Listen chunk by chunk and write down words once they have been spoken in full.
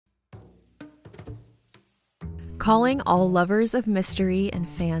Calling all lovers of mystery and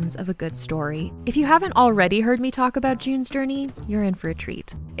fans of a good story. If you haven't already heard me talk about June's Journey, you're in for a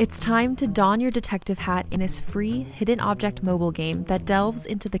treat. It's time to don your detective hat in this free hidden object mobile game that delves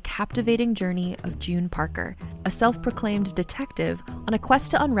into the captivating journey of June Parker, a self-proclaimed detective on a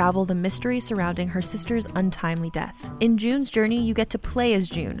quest to unravel the mystery surrounding her sister's untimely death. In June's Journey, you get to play as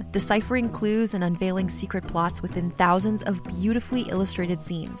June, deciphering clues and unveiling secret plots within thousands of beautifully illustrated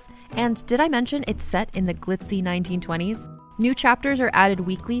scenes. And did I mention it's set in the glitzy 1920s? New chapters are added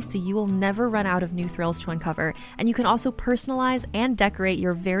weekly, so you will never run out of new thrills to uncover, and you can also personalize and decorate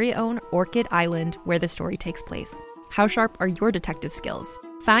your very own Orchid Island where the story takes place. How sharp are your detective skills?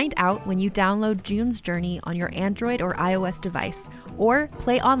 Find out when you download June's Journey on your Android or iOS device, or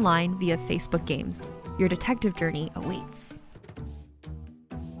play online via Facebook Games. Your detective journey awaits.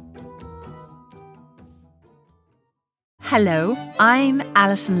 Hello, I'm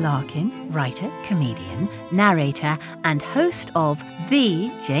Alison Larkin, writer, comedian, narrator, and host of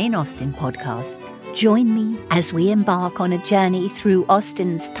the Jane Austen podcast. Join me as we embark on a journey through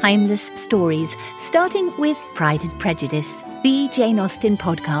Austen's timeless stories, starting with Pride and Prejudice. The Jane Austen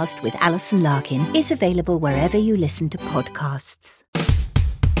podcast with Alison Larkin is available wherever you listen to podcasts.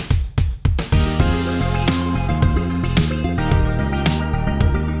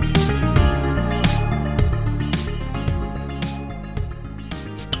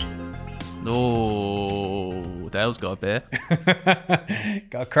 Oh, Dale's got a beer.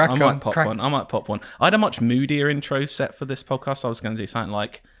 Got a crack on. I might pop one. I had a much moodier intro set for this podcast. I was going to do something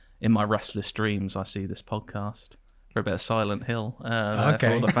like, in my restless dreams, I see this podcast. For a bit of Silent Hill for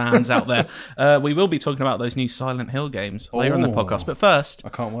all the fans out there. We will be talking about those new Silent Hill games later in the podcast. But first, I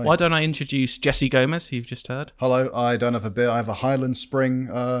can't wait. Why don't I introduce Jesse Gomez, who you've just heard? Hello, I don't have a beer. I have a Highland Spring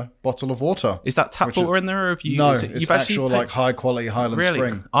bottle of water. Is that tap water in there? Or have you, no, it's actual like high quality Highland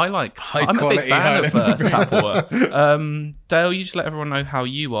Spring. I'm a big fan of tap water. Dale, you just let everyone know how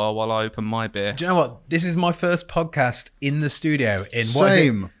you are while I open my beer. Do you know what? This is my first podcast in the studio in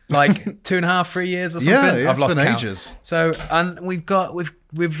Same. Like 2.5, 3 years or something. Yeah, I've lost been count. ages. So, and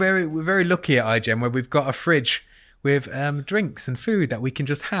we're very lucky at IGN where we've got a fridge with drinks and food that we can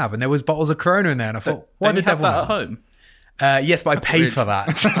just have. And there was bottles of Corona in there, and I thought, why the devil that not? at home? Yes, but I pay for that.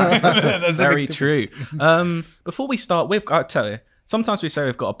 That's very true. Before we start, I tell you, sometimes we say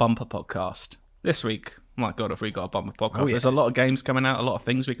we've got a bumper podcast. This week, my God, have we got a bumper podcast? There's a lot of games coming out, a lot of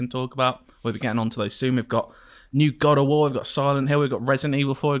things we can talk about. We'll be getting onto those soon. We've got new God of War, we've got Silent Hill, we've got Resident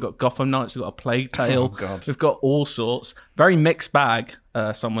Evil 4, we've got Gotham Knights, we've got a Plague Tale. Oh, God. We've got all sorts. Very mixed bag,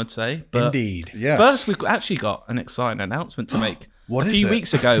 some would say. But Indeed. Yes. First, we've actually got an exciting announcement to make. What a is few it?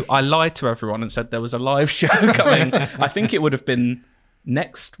 weeks ago, I lied to everyone and said there was a live show coming. I think it would have been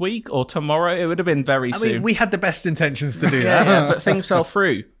next week or tomorrow. It would have been very soon. I mean, we had the best intentions to do that. Yeah, but things fell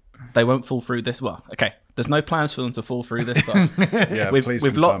through. They won't fall through this. Well, okay. There's no plans for them to fall through this, but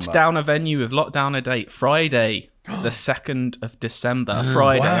we've locked down a venue, we've locked down a date. Friday, the 2nd of December.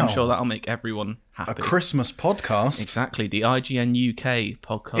 Friday, wow. I'm sure that'll make everyone happy. A Christmas podcast. Exactly, the IGN UK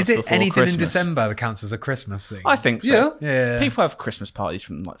podcast. Is it before anything Christmas. in December that counts as a Christmas thing? I think so. Yeah. People have Christmas parties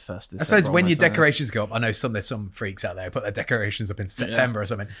from like 1st December. I suppose when your onwards, don't they? decorations go up, I know there's some freaks out there who put their decorations up in September or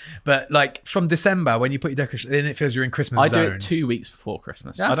something. But like from December, when you put your decorations, then it feels you're in Christmas I zone. do it 2 weeks before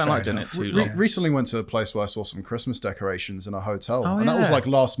Christmas. That's I don't fair like doing enough. it too long. Recently went to a place where I saw some Christmas decorations in a hotel. Oh, and that was yeah. like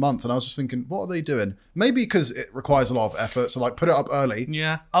last month. And I was just thinking, what are they doing? Maybe because it requires a lot of effort. So like put it up early.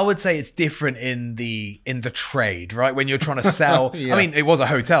 Yeah. I would say it's different in the trade, right? When you're trying to sell. Yeah. I mean, it was a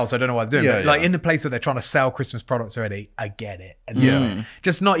hotel, so I don't know what they're doing. Yeah, but like yeah. in the place where they're trying to sell Christmas products already, I get it. And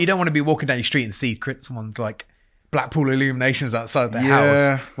just not. You don't want to be walking down your street and see someone's like Blackpool illuminations outside their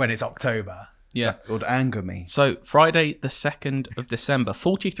house when it's October. Yeah. It would anger me. So Friday, the 2nd of December,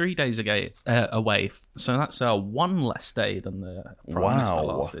 43 days away. So that's one less day than the Prime Minister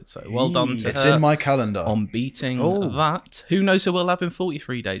last did. So well done to It's her in my calendar. on beating that. Who knows who we'll have in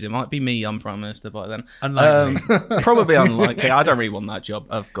 43 days? It might be me, I'm Prime Minister by then. Unlikely. Probably unlikely. I don't really want that job.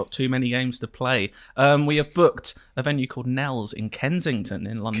 I've got too many games to play. We have booked a venue called Nell's in Kensington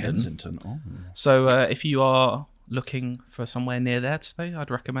in London. Kensington. Oh. So if you are looking for somewhere near there to stay,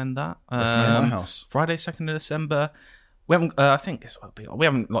 I'd recommend that. Recommend my house. Friday, 2nd of December. We haven't. I think we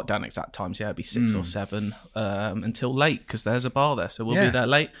haven't locked down exact times yet. It'll be 6 or 7 until late because there's a bar there, so we'll be there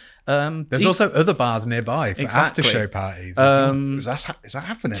late. There's also other bars nearby for after show parties. Is that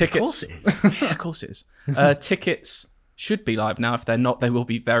happening? Tickets. Of course it is. Yeah, of course it is. Tickets should be live now. If they're not, they will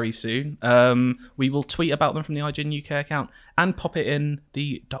be very soon. We will tweet about them from the IGN UK account and pop it in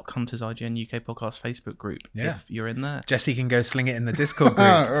the Duck Hunters IGN UK podcast Facebook group if you're in there. Jesse can go sling it in the Discord group.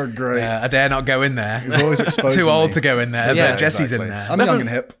 Oh, great. I dare not go in there. He's always exposing Too old me. to go in there, but Jesse's in there. I'm young and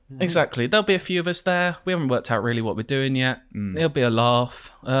hip. Exactly. There'll be a few of us there. We haven't worked out really what we're doing yet. It'll be a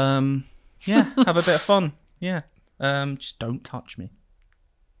laugh. Have a bit of fun. Yeah. Just don't touch me.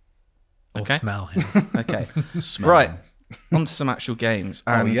 Or Okay. smell him. Okay. Right. On to some actual games.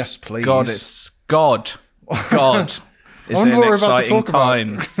 And yes, please. God, it's God. God. Is wonder it what an we're about to exciting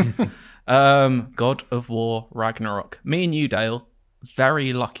talk about. time? God of War Ragnarok. Me and you, Dale,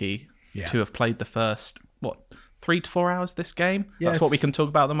 very lucky to have played the first, 3 to 4 hours this game? Yes. That's what we can talk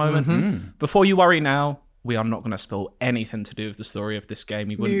about at the moment. Before you worry now, we are not going to spill anything to do with the story of this game.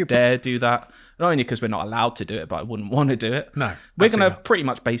 We wouldn't dare do that. Not only because we're not allowed to do it, but I wouldn't want to do it. No, We're going to pretty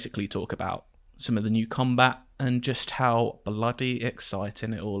much basically talk about some of the new combat and just how bloody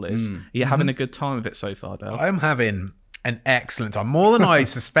exciting it all is. Are you having a good time with it so far, Dale? I'm having an excellent time. More than I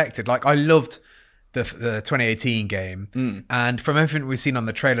suspected. Like, I loved the 2018 game. And from everything we've seen on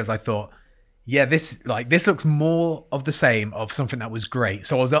the trailers, I thought, yeah, this looks more of the same of something that was great.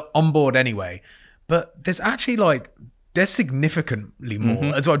 So I was on board anyway. But there's actually there's significantly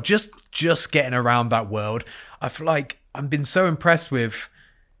more as well. Just getting around that world. I feel like I've been so impressed with.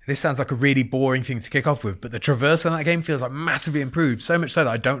 This sounds like a really boring thing to kick off with, but the traverse in that game feels like massively improved. So much so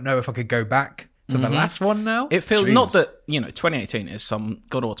that I don't know if I could go back to the last one now. It feels not that 2018 is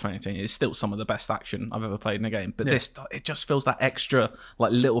God of War 2018 is still some of the best action I've ever played in a game, but it just feels that extra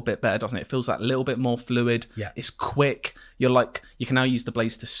little bit better, doesn't it? It feels that little bit more fluid. Yeah. It's quick. You can now use the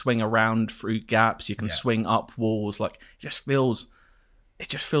blades to swing around through gaps. You can swing up walls. It just feels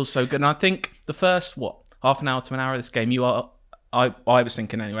so good. And I think the first half an hour to an hour of this game, I was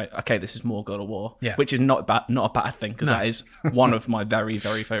thinking anyway, okay, this is more God of War, which is not a bad thing, because that is one of my very,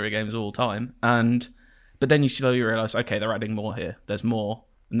 very favourite games of all time. But then you slowly realise, okay, they're adding more here. There's more,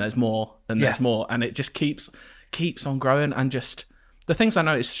 and there's more, and there's more. And it just keeps on growing. And just the things I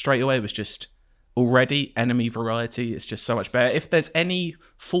noticed straight away was just already enemy variety is just so much better. If there's any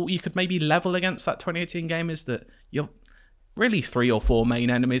fault you could maybe level against that 2018 game, is that you're really 3 or 4 main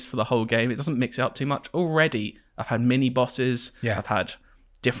enemies for the whole game. It doesn't mix it up too much. Already, I've had mini bosses. Yeah. I've had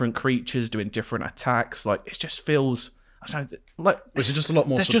different creatures doing different attacks. It just feels, I don't know, Which is just a lot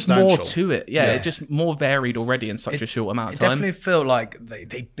more there's just substantial. more to it. Yeah, it's just more varied already in such a short amount of It time. definitely felt like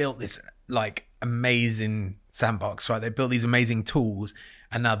they built this amazing sandbox, right? They built these amazing tools,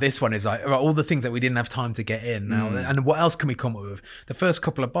 and now this one is all the things that we didn't have time to get in now. And what else can we come up with? The first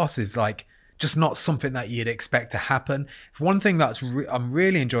couple of bosses, just not something that you'd expect to happen. One thing that's I'm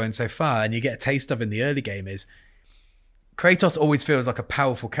really enjoying so far, and you get a taste of in the early game, is Kratos always feels like a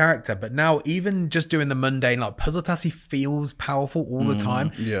powerful character, but now even just doing the mundane puzzle tasks, he feels powerful all the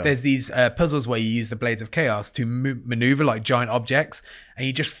time. Yeah. There's these puzzles where you use the Blades of Chaos to maneuver giant objects, and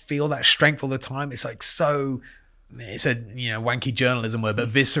you just feel that strength all the time. It's so, it's a wanky journalism word, but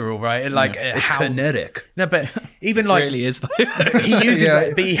visceral, right? It's kinetic. No, but even It really is, though. he uses, Yeah.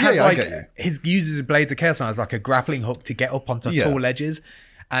 but he has Yeah, I get you. uses his Blades of Chaos as a grappling hook to get up onto tall ledges.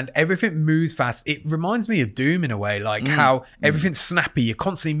 And everything moves fast. It reminds me of Doom in a way, how everything's snappy. You're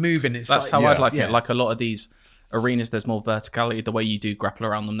constantly moving. That's how I'd like it. A lot of these arenas, there's more verticality. The way you do grapple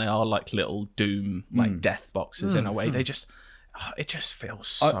around them, they are like little Doom, death boxes in a way. They just, it just feels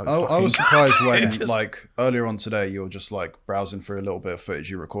so I was surprised when, It earlier on today, you were just browsing through a little bit of footage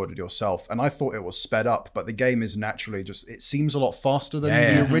you recorded yourself, and I thought it was sped up, but the game is naturally it seems a lot faster than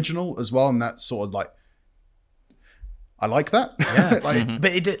the original as well, and that's sort of I like that. Yeah,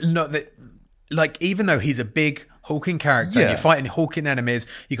 but it did not that. Even though he's a big hulking character, and you're fighting hulking enemies,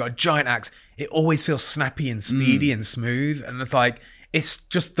 you got a giant axe. It always feels snappy and speedy and smooth, and it's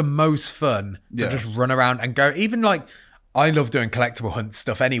just the most fun to just run around and go. Even I love doing collectible hunt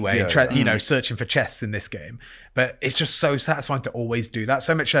stuff anyway, searching for chests in this game. But it's just so satisfying to always do that.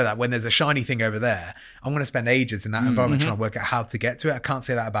 So much so that when there's a shiny thing over there, I'm going to spend ages in that environment trying to work out how to get to it. I can't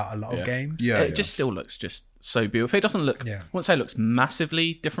say that about a lot of games. Yeah, it just still looks just so beautiful. It doesn't look, I wouldn't say it looks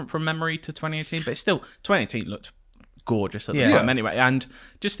massively different from memory to 2018, but it's still, 2018 looked gorgeous at the time anyway. And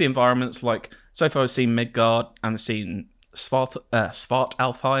just the environments, so far I've seen Midgard and I've seen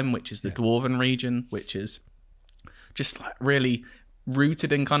Svartalfheim, which is the Dwarven region, which is just really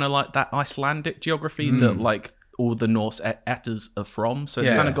rooted in kind of that Icelandic geography that all the Norse Etters are from. So it's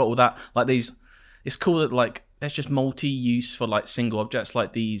kind of got all that, it's cool that there's just multi-use for single objects,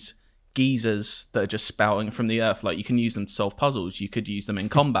 these geysers that are just spouting from the earth. You can use them to solve puzzles. You could use them in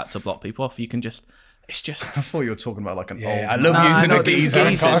combat to block people off. You can just it's just. I thought you were talking about like an old. I love using a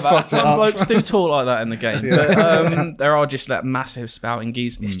geezer. Some blokes do talk like that in the game, but there are just like massive spouting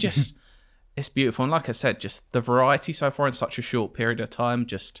geezers. It's just, it's beautiful, and like I said, just the variety so far in such a short period of time.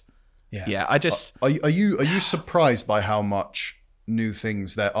 Just, I just. Are you surprised by how much new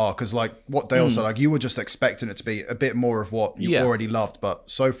things there are? Because like what Dale said, like you were just expecting it to be a bit more of what you already loved, but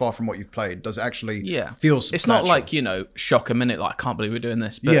so far from what you've played, does it actually feel substantial? It's not like, shock a minute, like I can't believe we're doing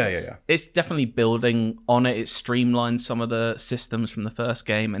this, but it's definitely building on it. It's streamlined some of the systems from the first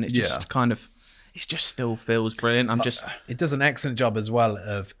game, and it just kind of, it just still feels brilliant. It does an excellent job as well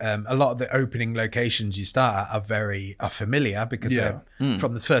of a lot of the opening locations you start at are familiar because they're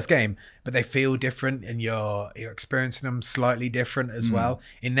from the first game, but they feel different, and you're experiencing them slightly different as well.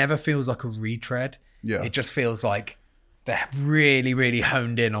 It never feels like a retread. It just feels like they're really, really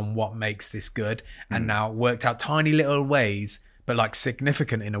honed in on what makes this good, and now worked out tiny little ways, but like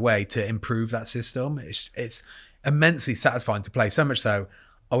significant in a way to improve that system. It's immensely satisfying to play, so much so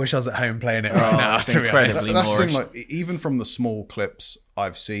I wish I was at home playing it right now. It's incredibly that's the thing, like, even from the small clips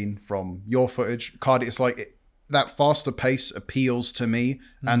I've seen from your footage, Cardi, it's like that faster pace appeals to me.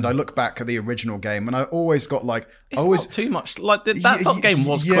 And I look back at the original game, and I always got like, it's not too much. Like that game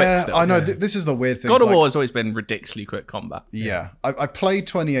was quick still. I know. This is the weird thing. God of War has always been ridiculously quick combat. I played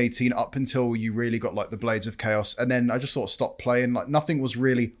 2018 up until you really got like the Blades of Chaos, and then I just sort of stopped playing. Like nothing was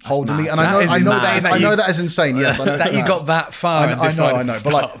really holding me. And I know that is insane. Yes, I know that you got that far. I know.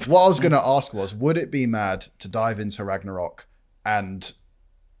 But like, what I was going to ask was, would it be mad to dive into Ragnarok and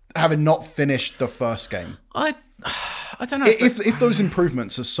having not finished the first game? I don't know if those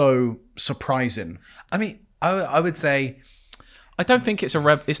improvements are so surprising. I mean, I would say I don't think it's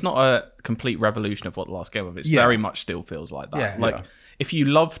it's not a complete revolution of what the last game was. It very much still feels like that. If you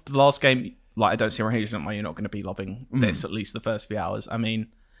loved the last game, like I don't see any reason why you're not going to be loving this at least the first few hours. I mean,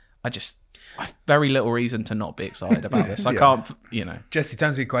 I have very little reason to not be excited about this. I can't, Jesse, to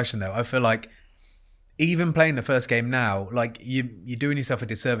answer your question though, I feel like even playing the first game now, like you're doing yourself a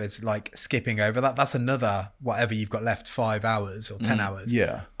disservice, like skipping over that. That's another whatever you've got left, 5 hours or 10 hours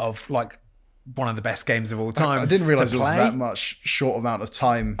of like one of the best games of all time. I didn't realize it was that much short amount of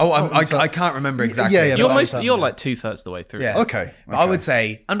time. I can't remember exactly. You're like 2/3 of the way through. Okay. I would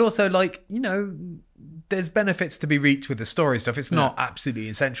say, and also like there's benefits to be reached with the story stuff. It's not absolutely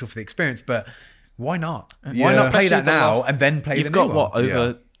essential for the experience, but why not? Why not play that now and then play the new one? You've got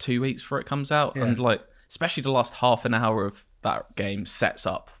over 2 weeks before it comes out, and like especially the last half an hour of that game sets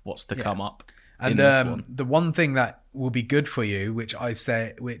up what's to come up. And the one thing that will be good for you, which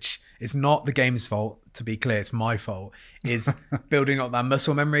is not the game's fault, to be clear, it's my fault, is building up that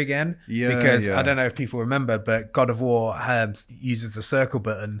muscle memory again. Because I don't know if people remember, but God of War uses the circle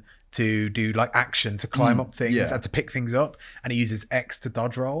button to do like action, to climb up things and to pick things up, and it uses X to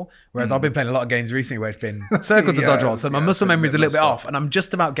dodge roll. Whereas I've been playing a lot of games recently where it's been circle to dodge roll, so my muscle memory is a little bit off, and I'm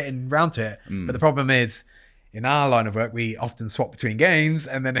just about getting around to it. But the problem is, in our line of work, we often swap between games,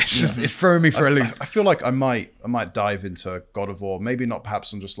 and then it's just it's throwing me for a loop. I feel like I might dive into God of War. Maybe not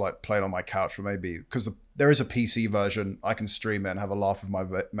perhaps on just like playing on my couch, but maybe because there is a PC version, I can stream it and have a laugh with my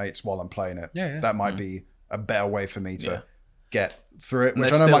mates while I'm playing it. That might be a better way for me to get through it,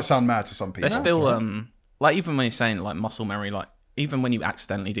 which I know might sound mad to some people. There's still like even when you're saying like muscle memory, like even when you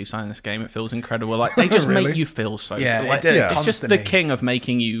accidentally do something in this game, it feels incredible. Like they just make you feel so good. Like, it's just the king of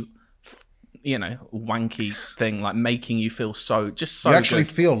making you wanky thing, like making you feel so you actually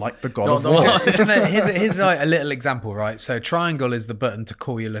good. Feel like the God of War. Here's like a little example, right? So triangle is the button to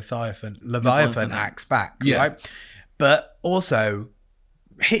call your Leviathan axe back, right? But also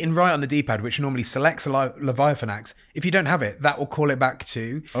hitting right on the D-pad, which normally selects a Leviathan axe, if you don't have it, that will call it back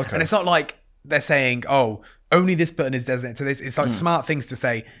too. And it's not like they're saying, oh, only this button is designated to this. It's like smart things to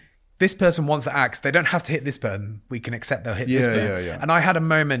say, this person wants the axe, they don't have to hit this button, we can accept they'll hit this button. And I had a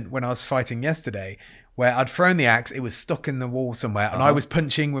moment when I was fighting yesterday where I'd thrown the axe, it was stuck in the wall somewhere, and I was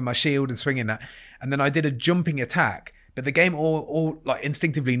punching with my shield and swinging that, and then I did a jumping attack, but the game all like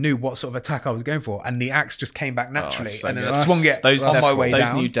instinctively knew what sort of attack I was going for, and the axe just came back naturally, and then I swung it on my way down.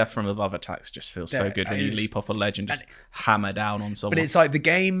 Those new death from above attacks just feel so good when you leap off a ledge and just hammer down on someone. But it's like the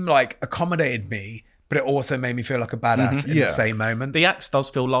game like accommodated me, but it also made me feel like a badass in the same moment. The axe does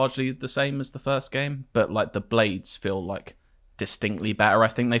feel largely the same as the first game, but like the blades feel like distinctly better. I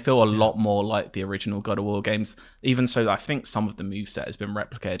think they feel a lot more like the original God of War games. Even so, I think some of the moveset has been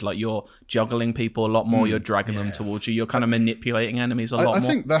replicated. Like you're juggling people a lot more, you're dragging them towards you, you're kind of manipulating enemies a lot more. I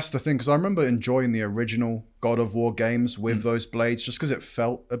think that's the thing, because I remember enjoying the original God of War games with those blades, just because it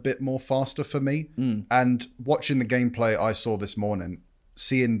felt a bit more faster for me. And watching the gameplay I saw this morning,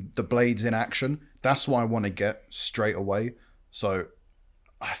 seeing the blades in action, that's what I want to get straight away. So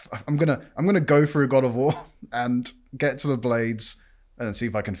I'm gonna go through God of War and get to the blades and then see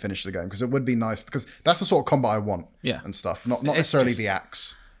if I can finish the game, because it would be nice, because that's the sort of combat I want. And stuff, not necessarily the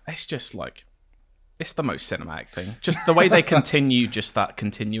axe. It's just like, it's the most cinematic thing. Just the way they continue, just that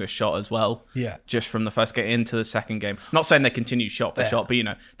continuous shot as well. Yeah. Just from the first game into the second game. Not saying they continue shot for shot,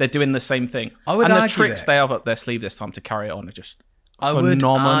 but they're doing the same thing. And the tricks they have up their sleeve this time to carry it on are just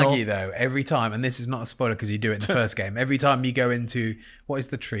phenomenal. I would argue though, every time, and this is not a spoiler because you do it in the first game, every time you go into, what is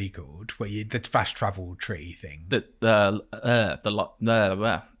the tree called? The fast travel tree thing.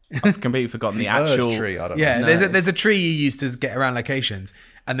 I've completely forgotten the actual tree. I don't know. There's a tree you use to get around locations,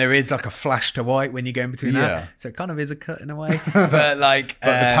 and there is like a flash to white when you go in between that. So it kind of is a cut in a way, but like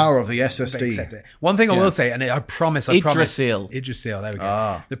the power of the SSD. One thing I will say, and I promise, Yggdrasil. There we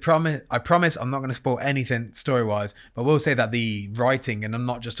go. I promise, I'm not going to spoil anything story wise, but I will say that the writing, and I'm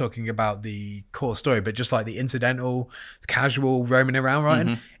not just talking about the core story, but just like the incidental, casual roaming around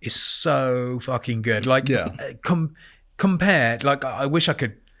writing, is so fucking good. Like compared, like I wish I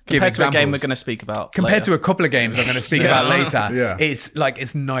could. Compared to a game we're going to speak about compared to a couple of games I'm going to speak about later,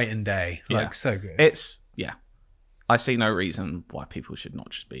 it's night and day. Like so good. I see no reason why people should not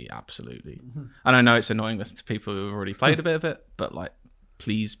just be absolutely. And I know it's annoying listening to people who have already played a bit of it, but like,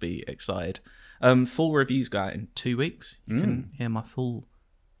 please be excited. Full reviews go out in 2 weeks. You can hear my full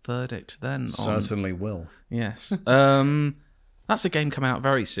verdict then. Certainly will. Yes. That's a game coming out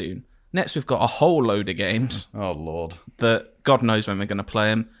very soon. Next, we've got a whole load of games. Oh, Lord. That God knows when we're going to play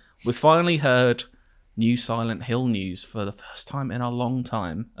them. We've finally heard new Silent Hill news for the first time in a long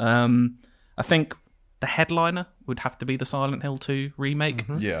time. I think the headliner would have to be the Silent Hill 2 remake.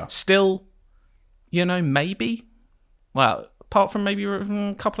 Yeah. Still, maybe. Well, apart from maybe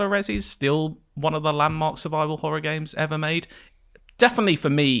a couple of Resis, still one of the landmark survival horror games ever made. Definitely, for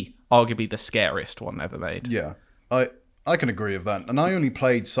me, arguably the scariest one ever made. Yeah. I can agree with that. And I only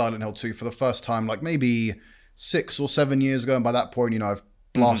played Silent Hill 2 for the first time, like maybe 6 or 7 years ago. And by that point, I've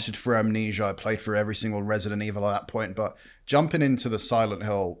blasted through Amnesia. I played through every single Resident Evil at that point. But jumping into the Silent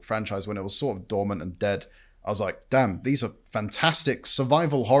Hill franchise when it was sort of dormant and dead, I was like, damn, these are fantastic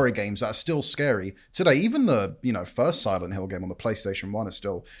survival horror games that are still scary today. Even the, first Silent Hill game on the PlayStation 1 is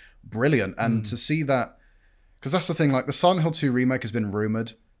still brilliant. And to see that, because that's the thing, like the Silent Hill 2 remake has been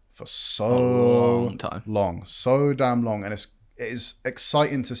rumored for so long, so damn long, and it is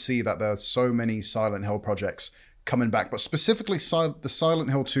exciting to see that there are so many Silent Hill projects coming back, but specifically the Silent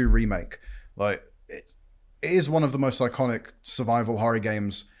Hill 2 remake. Like it is one of the most iconic survival horror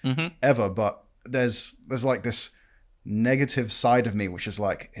games ever, but there's like this negative side of me which is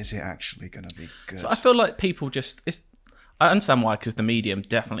like, is it actually going to be good? So I feel like people I understand why, because the medium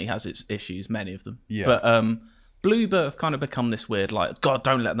definitely has its issues, many of them. But Bloober have kind of become this weird, like, God,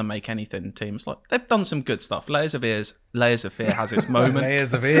 don't let them make anything team. It's like, they've done some good stuff. Layers of Fear has its moment.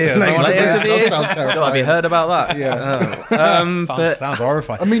 Layers of Ears. Layers of Ears. Have you heard about that? Yeah. But sounds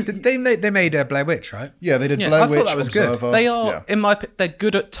horrifying. I mean, they made Blair Witch, right? Yeah, they did Blair Witch. I thought that was Observer. good. They are, they're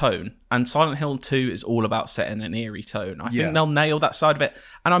good at tone. And Silent Hill 2 is all about setting an eerie tone. I think they'll nail that side of it.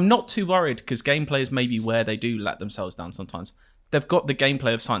 And I'm not too worried, because gameplay is maybe where they do let themselves down sometimes. They've got the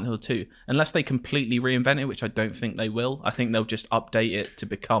gameplay of Silent Hill 2. Unless they completely reinvent it, which I don't think they will. I think they'll just update it to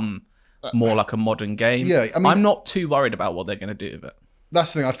become more like a modern game. Yeah, I mean, I'm not too worried about what they're going to do with it.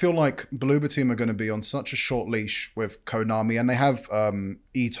 That's the thing. I feel like Bloober Team are going to be on such a short leash with Konami, and they have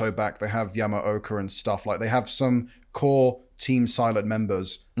Ito back, they have Yamaoka and stuff. Like, they have some core Team Silent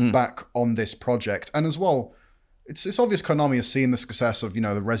members back on this project. And as well, it's obvious Konami has seen the success of,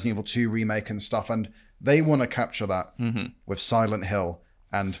 the Resident Evil 2 remake and stuff, and they want to capture that with Silent Hill.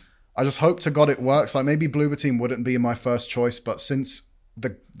 And I just hope to God it works. Like, maybe Bloober Team wouldn't be my first choice, but since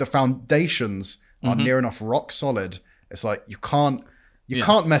the foundations are near enough rock solid, it's like you can't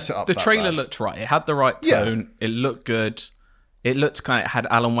mess it up. The trailer looked right. It had the right tone. It looked good. It had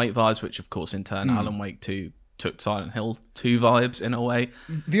Alan Wake vibes, which of course in turn Alan Wake 2 took Silent Hill 2 vibes in a way.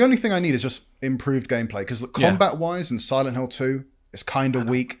 The only thing I need is just improved gameplay, because combat-wise in Silent Hill 2, it's kind of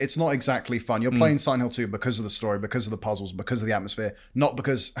weak. It's not exactly fun. You're playing Silent Hill 2 because of the story, because of the puzzles, because of the atmosphere, not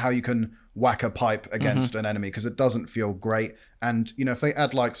because how you can whack a pipe against an enemy, because it doesn't feel great. And, if they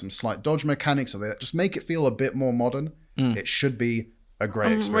add like some slight dodge mechanics, or they just make it feel a bit more modern, it should be a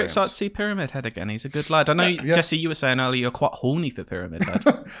great experience. We're excited to see Pyramid Head again. He's a good lad. I know, Jesse, you were saying earlier you're quite horny for Pyramid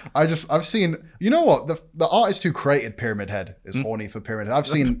Head. I've seen, you know what? The artist who created Pyramid Head is horny for Pyramid Head. I've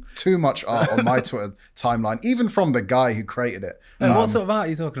seen too much art on my Twitter timeline, even from the guy who created it. What sort of art are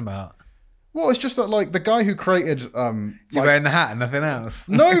you talking about? Well, it's just that like the guy who created Is he wearing the hat and nothing else?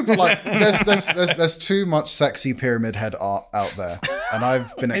 No, but like there's too much sexy pyramid head art out there, and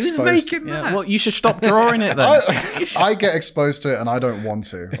I've been Who's exposed. making that? Well, you should stop drawing it then. I get exposed to it, and I don't want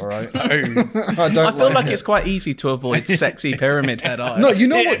to. All right, I I feel like it's quite easy to avoid sexy pyramid head art. No, you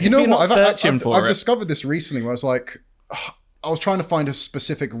know what? You know what? I've I've discovered this recently. Where I was like, I was trying to find a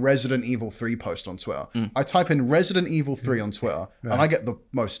specific Resident Evil 3 post on Twitter. I type in Resident Evil 3 on Twitter, and I get the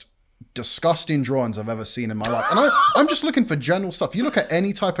most disgusting drawings I've ever seen in my life. And I'm just looking for general stuff. You look at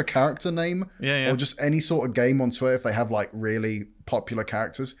any type of character name or just any sort of game on Twitter, if they have like really popular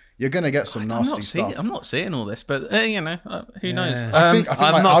characters, you're going to get some nasty stuff. I'm not seeing all this, but who knows? I think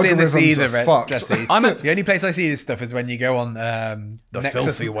I'm not seeing this either, Jesse. The only place I see this stuff is when you go on the Nexus,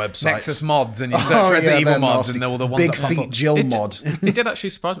 filthy websites. Nexus mods, and you search Resident Evil mods, and they're all the ones Big that pop Feet up. Jill mod. It did actually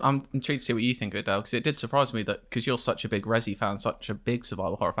surprise me. I'm intrigued to see what you think of it, Dale, because it did surprise me that because you're such a big Resi fan, such a big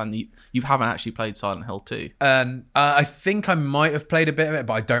survival horror fan, you haven't actually played Silent Hill 2. And I think I might have played a bit of it,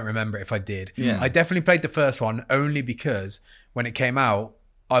 but I don't remember if I did. Yeah. I definitely played the first one only because when it came out,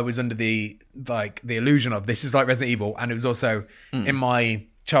 I was under the illusion of this is like Resident Evil, and it was also in my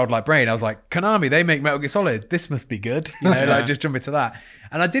childlike brain. I was like, Konami, they make Metal Gear Solid. This must be good. Like just jump into that.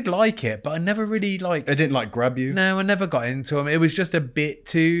 And I did like it, but I never really It didn't like grab you. No, I never got into them. It was just a bit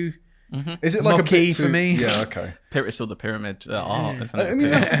too. Is it like a bit for me? Yeah, okay. It's all the pyramid art, isn't it? I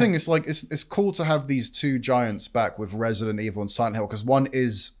mean, that's the thing. It's like it's cool to have these two giants back with Resident Evil and Silent Hill, because one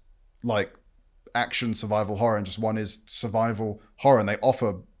is like action survival horror and just one is survival horror, and they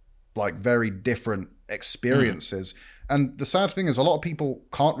offer like very different experiences. And the sad thing is a lot of people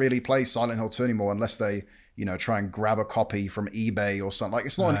can't really play Silent Hill 2 anymore unless they try and grab a copy from eBay or something. Like,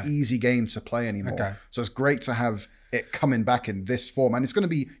 it's not an easy game to play anymore. Okay. So it's great to have it coming back in this form, and it's going to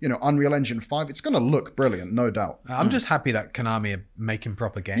be Unreal Engine 5. It's going to look brilliant, no doubt. I'm just happy that Konami are making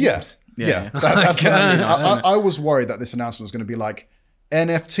proper games. Yes. Yeah. That's what I mean. I was worried that this announcement was going to be like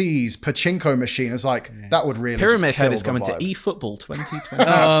NFTs, pachinko machine. It's like that would really Pyramid Head is the coming vibe. to eFootball 2020.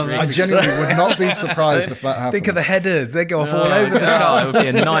 I genuinely would not be surprised if that happens. Think of the headers. They go off all over the shop. It would be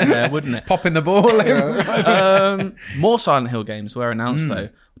a nightmare, wouldn't it? Popping the ball. More Silent Hill games were announced, though.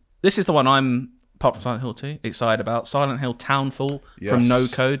 This is the one I'm, apart from Silent Hill 2, excited about. Silent Hill Townfall from No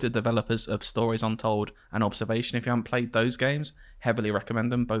Code, the developers of Stories Untold and Observation. If you haven't played those games, heavily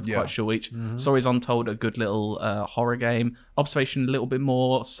recommend them. Both quite short each. Stories Untold, a good little horror game. Observation, a little bit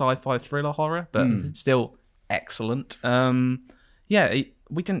more sci-fi thriller horror, but still excellent.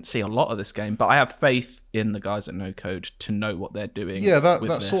 We didn't see a lot of this game, but I have faith in the guys at No Code to know what they're doing. Yeah,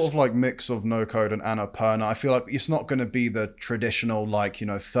 that sort of like mix of No Code and Annapurna. I feel like it's not going to be the traditional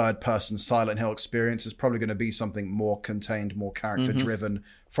third-person Silent Hill experience. It's probably going to be something more contained, more character-driven,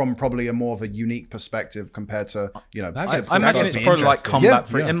 from probably a more of a unique perspective compared to I imagine it's probably like combat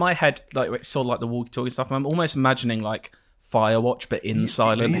free. In my head, like it's sort of like the walkie-talkie stuff. I'm almost imagining like Firewatch, but in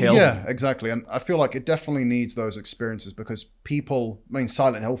Silent Hill. Yeah, exactly. And I feel like it definitely needs those experiences because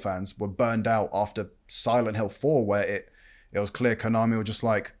Silent Hill fans were burned out after Silent Hill 4, where it was clear Konami were just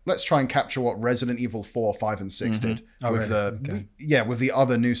like, let's try and capture what Resident Evil 4, 5, and 6 did with the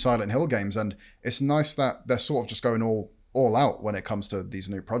other new Silent Hill games. And it's nice that they're sort of just going all out when it comes to these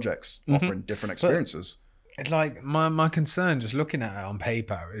new projects, offering different experiences. But it's like my concern, just looking at it on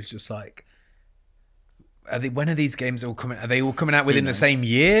paper, is just like, when are these games all coming? Are they all coming out within the same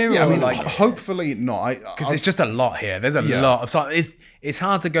year? Yeah, or hopefully not. Because it's just a lot here. There's a lot of stuff. It's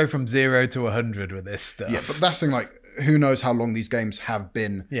hard to go from 0 to 100 with this stuff. Yeah, but that's the thing. Like, who knows how long these games have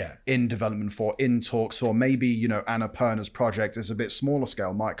been in development for, in talks for? Maybe Annapurna's project is a bit smaller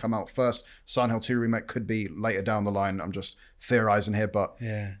scale, might come out first. Silent Hill 2 remake could be later down the line. I'm just theorizing here, but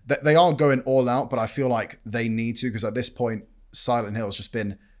they are going all out. But I feel like they need to, because at this point, Silent Hill has just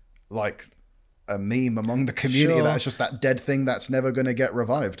been like a meme among the community. Sure. That's just that dead thing that's never going to get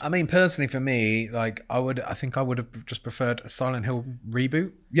revived. I mean, personally, for me, like I think I would have just preferred a Silent Hill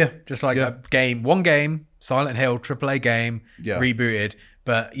reboot. Yeah, just like one game, Silent Hill AAA game, rebooted.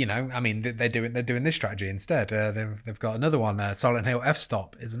 But they're doing this strategy instead. They've got another one, Silent Hill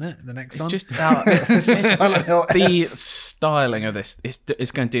F-Stop, isn't it? The next one. Just Silent Hill. The styling of this is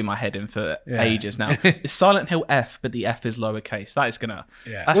going to do my head in for ages now. It's Silent Hill F, but the F is lowercase. That is gonna.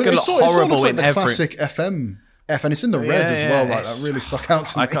 Yeah. That's gonna look horrible like in the every. Classic FM. And it's in the red as well. Like that really stuck out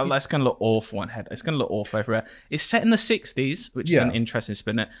to me. That's going to look awful on head. It's going to look awful everywhere. It's set in the 60s, which is an interesting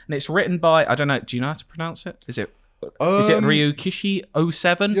spin. And it's written by, I don't know, do you know how to pronounce it? Is it Is it Ryukishi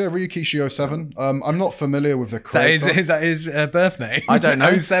 07? Yeah, Ryukishi 07. I'm not familiar with the creator. Is that his birth name? I don't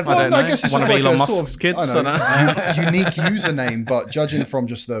know. 07. I don't know. I guess it's One just of like Elon a Musk's sort of, kids. I don't know, unique username, but judging from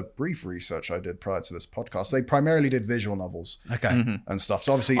just the brief research I did prior to this podcast, they primarily did visual novels and stuff.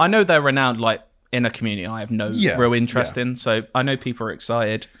 So obviously, I know they're renowned like in a community I have no real interest in, so I know people are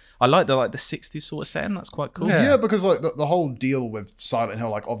excited. I like the 60s sort of setting. That's quite cool. Yeah, because like the whole deal with Silent Hill,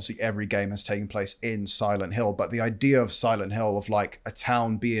 like obviously every game has taken place in Silent Hill, but the idea of Silent Hill of like a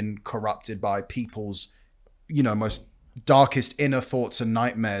town being corrupted by people's, most darkest inner thoughts and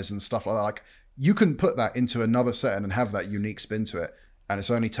nightmares and stuff like that, like you can put that into another setting and have that unique spin to it, and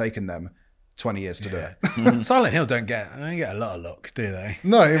it's only taken them 20 years to do it. Silent Hill don't get a lot of luck, do they?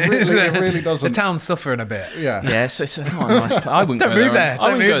 No, it really doesn't. The town's suffering a bit. Yeah. Yes, it's not a nice place. I wouldn't Don't go move there. there.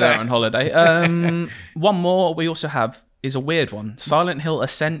 I wouldn't Don't go move there there. on holiday. One more we also have is a weird one. Silent Hill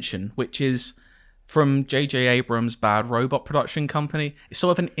Ascension, which is from J.J. Abrams' Bad Robot production company. It's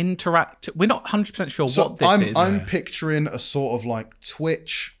sort of an interactive... We're not 100% sure what this is. I'm picturing a sort of like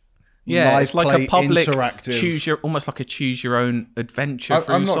Twitch... Yeah, live it's like play, a public interactive. almost like a choose your own adventure.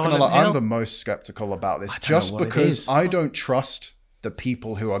 I'm not going to lie, I'm the most skeptical about this, just because I don't trust the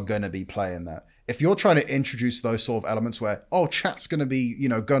people who are going to be playing that. If you're trying to introduce those sort of elements where, chat's going to be,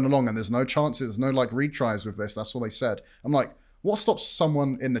 going along and there's no chances, no like retries with this, that's what they said. I'm like, what stops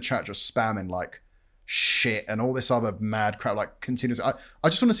someone in the chat just spamming like shit and all this other mad crap, like continuous? I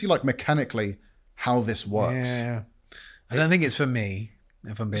just want to see like mechanically how this works. Yeah. I don't think it's for me.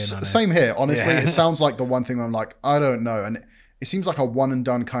 If I'm being honest. Same here. Honestly, it sounds like the one thing where I'm like, I don't know. And it seems like a one and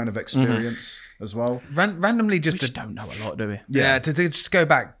done kind of experience as well. Randomly We just don't know a lot, do we? Yeah, to just go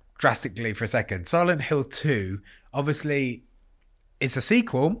back drastically for a second. Silent Hill 2, obviously, it's a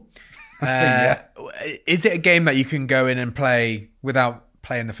sequel. Is it a game that you can go in and play without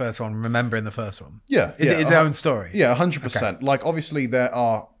playing the first one, remembering the first one? Yeah. Is it its own story? Yeah, 100%. Okay. Like, obviously, there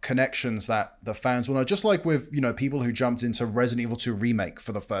are connections that the fans will know. Just like with, people who jumped into Resident Evil 2 Remake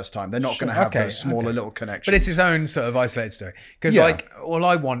for the first time. They're not going to have those smaller little connections. But it's its own sort of isolated story. Because, all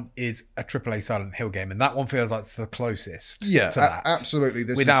I want is a AAA Silent Hill game. And that one feels like it's the closest to that. Absolutely.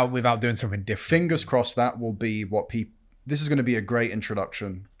 Without doing something different. Fingers crossed that will be what people... This is going to be a great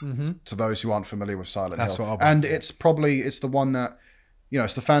introduction to those who aren't familiar with Silent Hill. And it's the one that...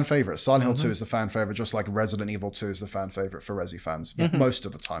 it's the fan favorite. Silent Hill 2 is the fan favorite, just like Resident Evil 2 is the fan favorite for Resi fans most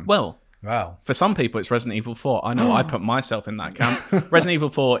of the time. Well, wow. For some people, it's Resident Evil 4. I know I put myself in that camp. Resident Evil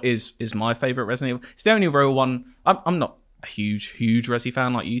 4 is my favorite Resident Evil. It's the only real one. I'm not a huge Resi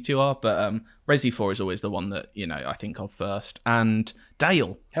fan like you two are, but Resi 4 is always the one that I think of first. And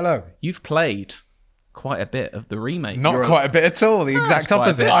Dale, hello. You've played quite a bit of the remake. Not quite a bit at all. The exact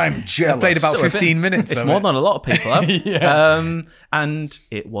opposite. I'm jealous. I played about 15 minutes. It's more than a lot of people have. And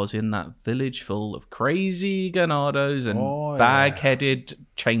it was in that village full of crazy Ganados and bag-headed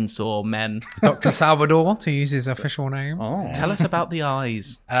chainsaw men. Dr. Salvador, to use his official name. Tell us about the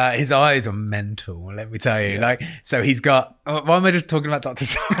eyes. His eyes are mental, let me tell you. So he's got... Why am I just talking about Dr.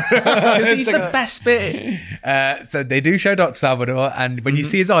 Salvador? Because he's the best bit. So they do show Dr. Salvador, and when you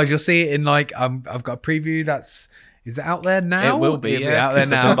see his eyes, you'll see it in I've got a preview that's... Is it out there now? It will be, out there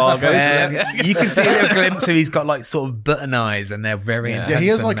now. Embargoes, you can see a little glimpse of he's got sort of button eyes, and they're very intense. Yeah, he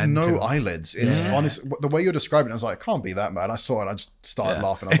has and no mental. eyelids. It's honest. The way you're describing it, I was like, it can't be that bad. I saw it, I just started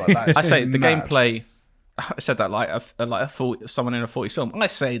laughing. I was like, that is I say the mad. gameplay. I said that like someone in a 40s film. I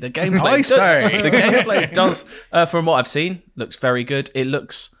say the gameplay. The gameplay does, from what I've seen, looks very good. It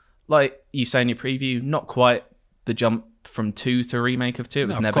looks like you say in your preview, not quite the jump from 2 to remake of 2. It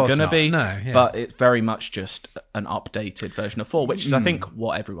was never going to be. But it's very much just an updated version of 4, which is, I think,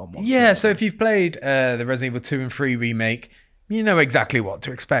 what everyone wants. Yeah, so if you've played the Resident Evil 2 and 3 remake, you know exactly what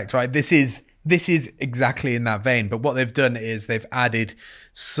to expect, right? This is exactly in that vein. But what they've done is they've added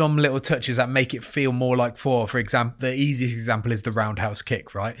some little touches that make it feel more like 4. For example, the easiest example is the roundhouse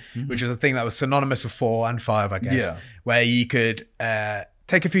kick, right? Which is a thing that was synonymous with 4 and 5, I guess. Where you could...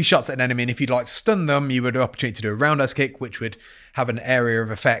 take a few shots at an enemy, and if you'd like to stun them, you would have an opportunity to do a roundhouse kick, which would have an area of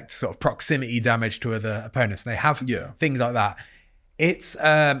effect, sort of proximity damage to other opponents. And they have things like that.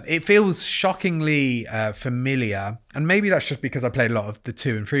 It feels shockingly familiar, and maybe that's just because I played a lot of the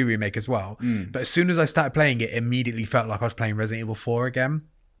 2 and 3 remake as well. But as soon as I started playing it, it immediately felt like I was playing Resident Evil 4 again.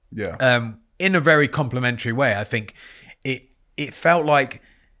 Yeah. In a very complimentary way. I think it felt like...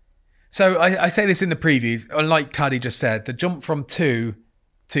 So I say this in the previews, like Cardi just said, the jump from 2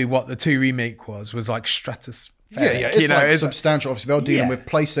 to what the 2 remake was like stratospheric. It's substantial. Obviously, they're dealing with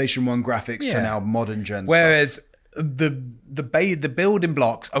PlayStation 1 graphics to now modern gen Whereas stuff. the building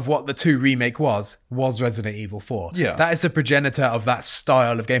blocks of what the 2 remake was Resident Evil 4. Yeah. That is the progenitor of that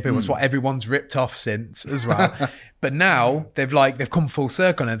style of gameplay. It's what everyone's ripped off since as well. But now they've come full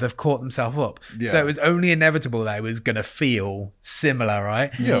circle and they've caught themselves up. Yeah. So it was only inevitable that it was going to feel similar,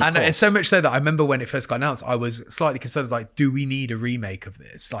 right? Yeah, and it's so much so that I remember when it first got announced, I was slightly concerned. I was like, do we need a remake of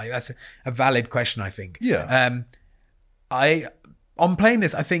this? Like, that's a valid question, I think. Yeah. On playing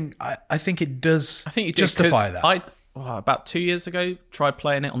this, I think it does. I think you justify that. About 2 years ago, tried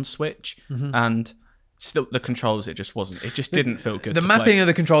playing it on Switch, and still the controls, it just didn't feel good. The to mapping play. of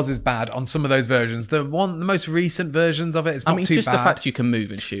the controls is bad on some of those versions. The most recent versions of it is not too just bad. the fact you can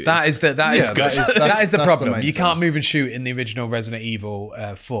move and shoot. That is good. That is the problem. main You can't thing. move and shoot in the original Resident Evil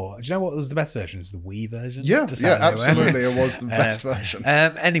 4. Do you know what was the best version? It was the Wii version. Yeah, Just out of nowhere. absolutely. It was the best version.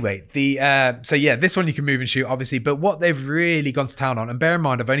 Anyway, this one you can move and shoot, obviously. But what they've really gone to town on, and bear in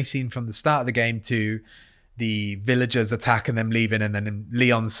mind, I've only seen from the start of the game to the villagers attack and them leaving, and then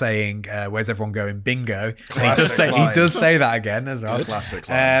Leon saying, "Where's everyone going? Bingo!" And he does say that again as well. Classic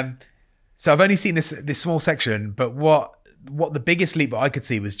line. So I've only seen this small section, but what the biggest leap that I could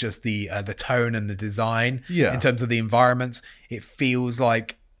see was just the tone and the design. Yeah. In terms of the environments, it feels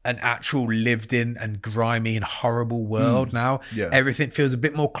like an actual lived-in and grimy and horrible world now. Yeah. Everything feels a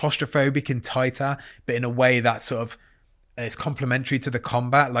bit more claustrophobic and tighter, but in a way that sort of it's complementary to the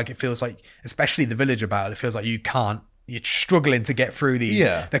combat. Like, it feels like, especially the villager battle, it feels like you're struggling to get through these.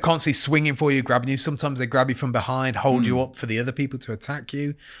 Yeah. They're constantly swinging for you, grabbing you. Sometimes they grab you from behind, hold you up for the other people to attack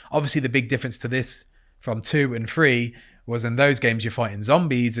you. Obviously, the big difference to this from 2 and 3 was in those games you're fighting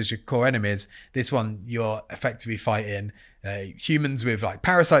zombies as your core enemies. This one, you're effectively fighting humans with like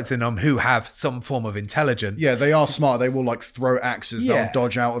parasites in them who have some form of intelligence. Yeah, they are smart. They will like throw axes. Yeah. They'll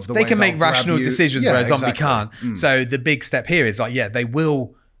dodge out of the way. They can make they'll grab rational you. decisions Yeah, where a zombie exactly. can't. So the big step here is like,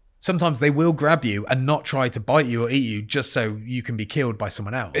 sometimes they will grab you and not try to bite you or eat you just so you can be killed by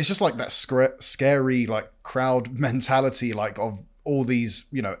someone else. It's just like that scary like crowd mentality, like of all these,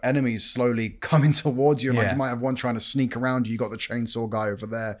 enemies slowly coming towards you. And like you might have one trying to sneak around you. You got the chainsaw guy over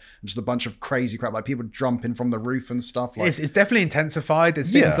there, and just a bunch of crazy crap, like people jumping from the roof and stuff. Like, It's definitely intensified.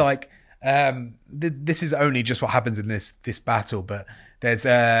 There's things like this is only just what happens in this battle, but there's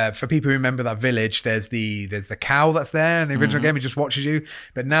for people who remember that village, there's the cow that's there in the original game. It just watches you,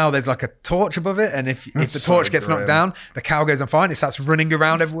 but now there's like a torch above it, and if the torch gets knocked down, the cow goes on fire and it starts running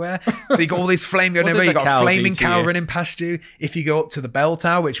around everywhere. So you got all this flame going everywhere. You got a flaming cow running past you. If you go up to the bell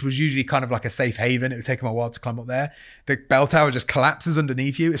tower, which was usually kind of like a safe haven, it would take them a while to climb up there. The bell tower just collapses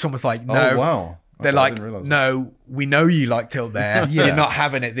underneath you. It's almost like oh wow. They're like, no, we know you like till there. You're not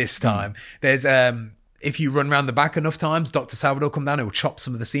having it this time. There's if you run around the back enough times, Dr. Salvador come down, it will chop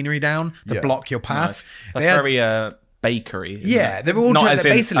some of the scenery down to block your path. Nice. That's very bakery. Yeah, they're all not as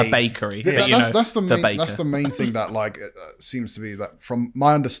in basically a bakery. Yeah, but, that's the main. baker. That's the main thing that like seems to be that from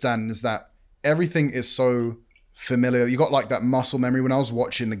my understanding is that everything is so familiar. You got like that muscle memory. When I was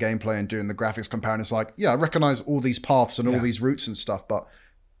watching the gameplay and doing the graphics comparing, it's like, I recognize all these paths and all these routes and stuff, but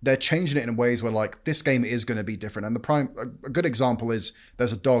they're changing it in ways where like this game is going to be different. And a good example is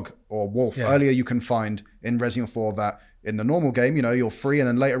there's a dog or wolf earlier you can find in Resident Evil 4 that in the normal game, you're free, and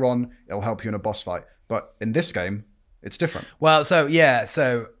then later on it'll help you in a boss fight. But in this game, it's different. Well, so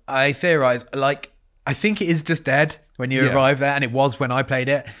I theorize, like, I think it is just dead when you arrive there, and it was when I played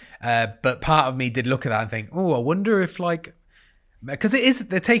it. But part of me did look at that and think, I wonder if like, because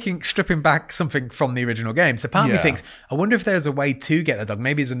they're stripping back something from the original game. So part of me thinks, I wonder if there's a way to get the dog.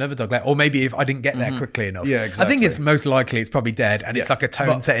 Maybe it's another dog, or maybe if I didn't get there quickly enough. Yeah, exactly. I think it's most likely it's probably dead, and it's like a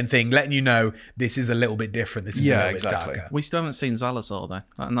tone setting thing, letting you know this is a little bit different. This is a little bit darker. We still haven't seen Salazar though,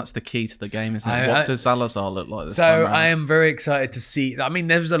 and that's the key to the game, isn't it? What does Salazar look like this time around? I am very excited to see. I mean,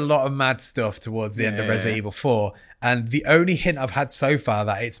 there's a lot of mad stuff towards the end of Resident Evil 4. And the only hint I've had so far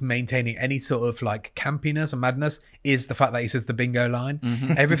that it's maintaining any sort of like campiness or madness is the fact that he says the bingo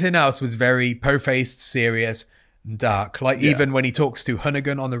line. Everything else was very po-faced, serious, and dark. Like even when he talks to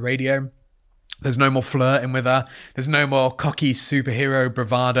Hunnigan on the radio, there's no more flirting with her. There's no more cocky superhero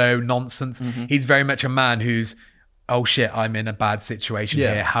bravado nonsense. He's very much a man who's, oh shit, I'm in a bad situation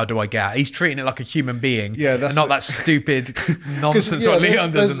here. How do I get out? He's treating it like a human being, and not that stupid nonsense what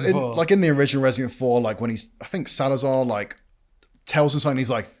Leon does in 4. Like in the original Resident Evil 4, like when I think Salazar like tells him something, he's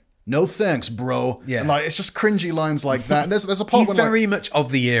like, "No thanks, bro." Yeah, and like it's just cringy lines like that. And there's a part he's very much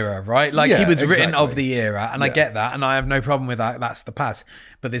of the era, right? Like he was written of the era, and I get that, and I have no problem with that. That's the past,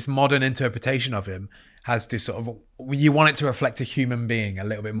 but this modern interpretation of him has to sort of, you want it to reflect a human being a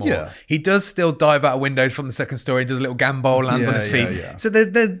little bit more. Yeah. He does still dive out of windows from the second story, does a little gambol, lands on his feet. So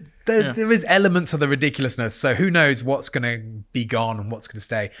there is elements of the ridiculousness. So who knows what's going to be gone and what's going to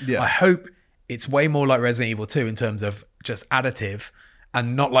stay. I hope it's way more like Resident Evil 2 in terms of just additive,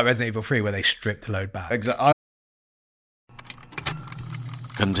 and not like Resident Evil 3 where they stripped a load back. Exactly.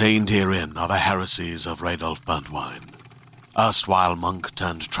 Contained herein are the heresies of Radolf Burntwine, erstwhile monk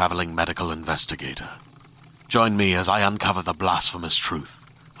turned traveling medical investigator. Join me as I uncover the blasphemous truth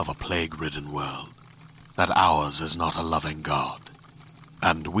of a plague-ridden world, that ours is not a loving God,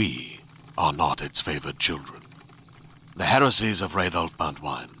 and we are not its favored children. The heresies of Radolf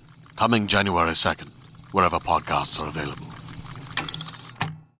Burntwine, coming January 2nd, wherever podcasts are available.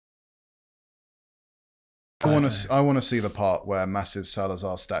 I want to see the part where massive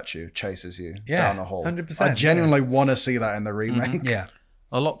Salazar statue chases you down a hole. 100%. I genuinely want to see that in the remake. Yeah.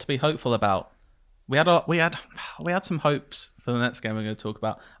 A lot to be hopeful about. We had some hopes for the next game we're going to talk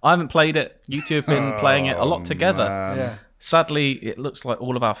about. I haven't played it. You two have been playing it a lot together. Yeah. Sadly, it looks like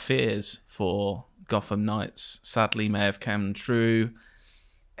all of our fears for Gotham Knights sadly may have come true.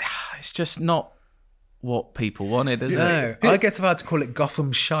 It's just not what people wanted, is it? No, I guess I've had to call it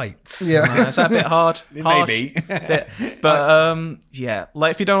Gotham Shites. Yeah. Is that a bit hard? Maybe. But yeah,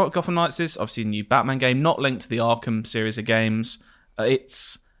 like if you don't know what Gotham Knights is, obviously a new Batman game, not linked to the Arkham series of games.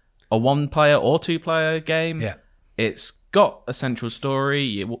 It's a 1-player or 2-player game. Yeah. It's got a central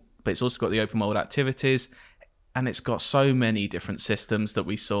story, but it's also got the open world activities, and it's got so many different systems that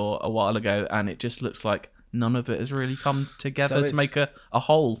we saw a while ago, and it just looks like none of it has really come together to make a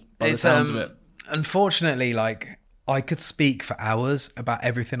whole by the sounds of it. Unfortunately, like, I could speak for hours about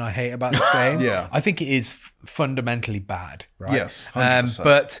everything I hate about this game. Yeah. I think it is fundamentally bad, right? Yes, 100%.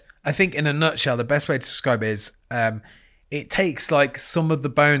 But I think in a nutshell, the best way to describe it is it takes like some of the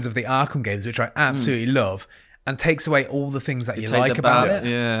bones of the Arkham games, which I absolutely love, and takes away all the things that you like about it.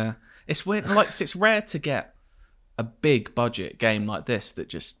 Yeah. It's weird. Like, it's rare to get a big budget game like this that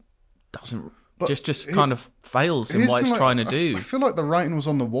just doesn't... Just kind of fails in what it's trying to do. I feel like the writing was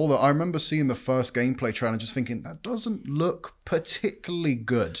on the wall. I remember seeing the first gameplay trailer and just thinking, that doesn't look particularly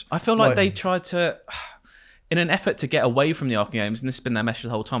good. I feel like they tried to, in an effort to get away from the Arkham games, and this has been their message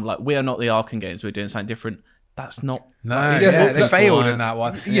the whole time, like, we are not the Arkham games, we're doing something different. That's not... No, they failed in that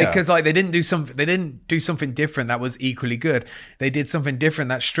one. Yeah. Because like they didn't do something different that was equally good. They did something different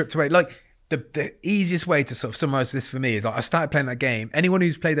that stripped away... Like, the easiest way to sort of summarize this for me is, like, I started playing that game. Anyone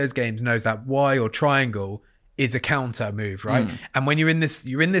who's played those games knows that Y or triangle is a counter move, right? And when you're in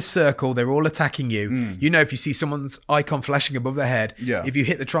this circle, they're all attacking you. You know, if you see someone's icon flashing above their head, if you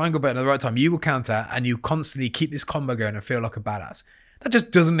hit the triangle button at the right time, you will counter, and you constantly keep this combo going and feel like a badass. That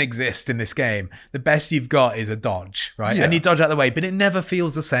just doesn't exist in this game. The best you've got is a dodge, right? Yeah. And you dodge out of the way, but it never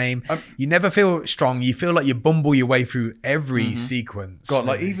feels the same. You never feel strong. You feel like you bumble your way through every sequence. God,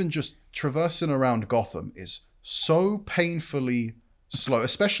 like, even just traversing around Gotham is so painfully slow,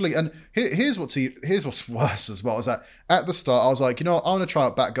 especially... And here's what's worse as well, is that at the start, I was like, you know what, I want to try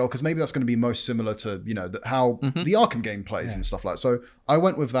out Batgirl, because maybe that's going to be most similar to, you know, how the Arkham game plays and stuff like that. So I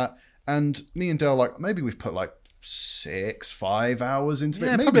went with that, and me and Dale, like, maybe we've put like 5 hours into it.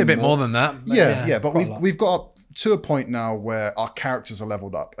 Yeah, maybe probably a bit more than that. But but we've got up to a point now where our characters are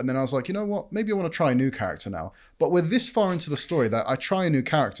leveled up. And then I was like, you know what, maybe I want to try a new character now. But we're this far into the story that I try a new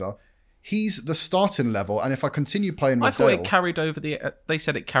character, he's the starting level, and if I continue playing with Dale... I thought it carried over they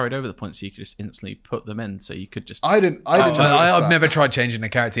said it carried over the points, so you could just instantly put them in, so you could just... I've never tried changing a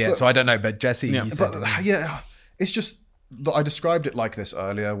character yet, so I don't know, but Jesse, you said... It's just... I described it like this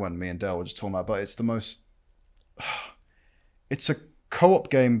earlier when me and Dale were just talking about, but it's the most... It's a co-op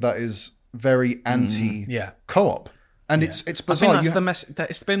game that is very anti-co-op. And it's bizarre. I think that's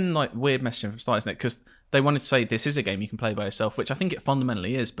it's been like weird messaging from start, isn't it? Because they wanted to say this is a game you can play by yourself, which I think it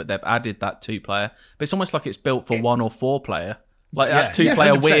fundamentally is, but they've added that 2-player. But it's almost like it's built for 1 or 4-player. Like that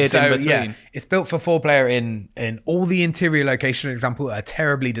 2-player weird in between. Yeah, it's built for 4-player in all the interior locations, for example, are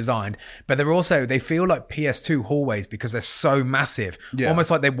terribly designed, but they feel like PS2 hallways because they're so massive. Yeah.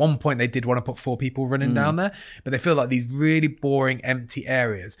 Almost like at one point they did want to put 4 people running down there, but they feel like these really boring, empty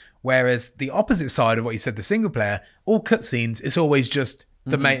areas. Whereas the opposite side of what you said, the single player, all cutscenes, it's always just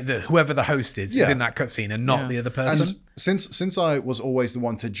whoever the host is in that cutscene and not the other person. And since I was always the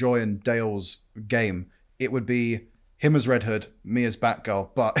one to join Dale's game, it would be him as Red Hood, me as Batgirl,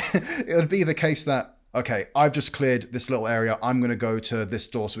 but it would be the case that, okay, I've just cleared this little area, I'm going to go to this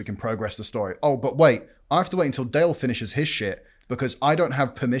door so we can progress the story. Oh, but wait, I have to wait until Dale finishes his shit because I don't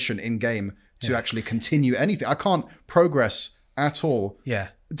have permission in-game to actually continue anything. I can't progress at all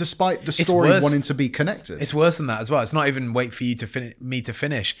despite the story wanting to be connected. It's worse than that as well. It's not even wait for you to me to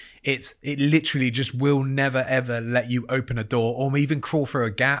finish. It literally just will never ever let you open a door or even crawl through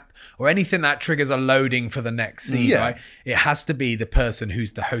a gap or anything that triggers a loading for the next scene. Right? It has to be the person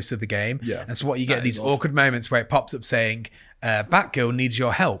who's the host of the game. And so what you get these awkward moments where it pops up saying, Batgirl needs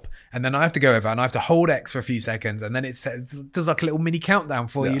your help, and then I have to go over and I have to hold X for a few seconds, and then it does like a little mini countdown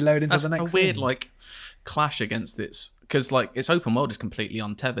for you load into the next. That's a weird like clash against this. Because like its open world is completely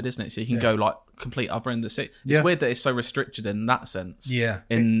untethered, isn't it? So you can go like complete other end of the city. It's weird that it's so restricted in that sense.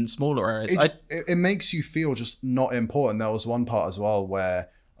 In smaller areas, it makes you feel just not important. There was one part as well where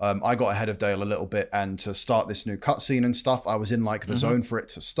I got ahead of Dale a little bit, and to start this new cutscene and stuff, I was in like the zone for it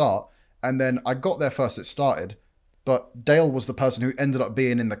to start, and then I got there first. It started, but Dale was the person who ended up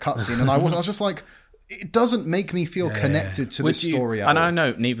being in the cutscene, and I was just like, it doesn't make me feel connected to the story. And I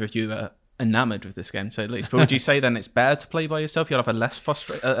know neither of you are enamored with this game, to say the least. But would you say then it's better to play by yourself? You'll have a less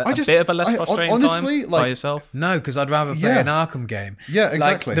frustrating time by yourself? No, because I'd rather play an Arkham game. Yeah,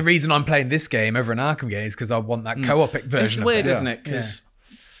 exactly. Like, the reason I'm playing this game over an Arkham game is because I want that co-op version. It's weird, isn't it? Because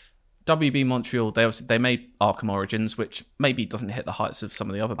WB Montreal, they made Arkham Origins, which maybe doesn't hit the heights of some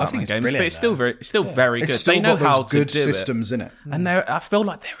of the other Batman games, but it's still very good. Still they know how good to do systems in it, and I feel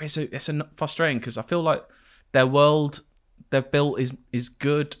like it's frustrating because I feel like their world they've built is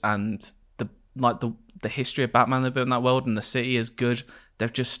good, and the history of Batman they've built in that world and the city is good.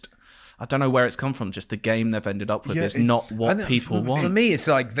 They've just, I don't know where it's come from. Just the game they've ended up with is not what people want. For me, it's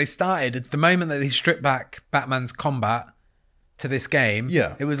like they started at the moment that they stripped back Batman's combat to this game.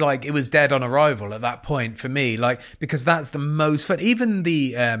 It was like it was dead on arrival at that point for me. Like, because that's the most fun. Even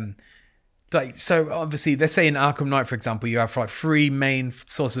the like, so obviously let's say in Arkham Knight, for example, you have like 3 main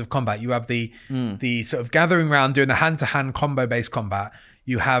sources of combat. You have the sort of gathering round doing the hand-to-hand combo based combat.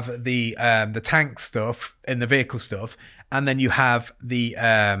 You have the tank stuff and the vehicle stuff, and then you have the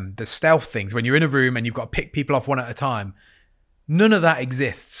stealth things when you're in a room and you've got to pick people off one at a time. None of that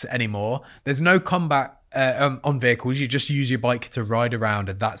exists anymore. There's no combat on vehicles. You just use your bike to ride around,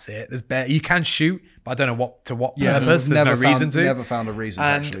 and that's it. You can shoot, but I don't know to what purpose. There's no reason to. Never found a reason to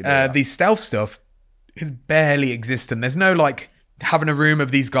actually do that. The stealth stuff is barely existent. There's no like having a room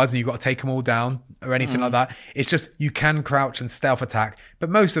of these guys and you've got to take them all down or anything like that. It's just you can crouch and stealth attack, but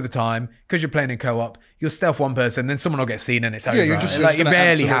most of the time, because you're playing in co-op, you'll stealth one person, then someone will get seen and it's over. It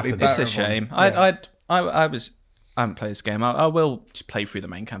rarely happens. It's a shame. I haven't played this game. I will play through the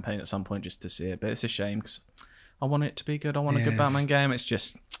main campaign at some point just to see it, but it's a shame because I want it to be good. I want a good Batman game.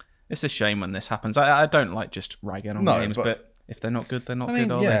 It's a shame when this happens. I don't like just ragging on games, but if they're not good, they're not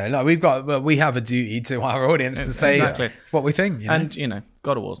good. We have a duty to our audience to say what we think. And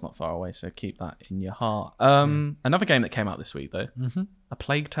God of War's not far away, so keep that in your heart. Another game that came out this week though, A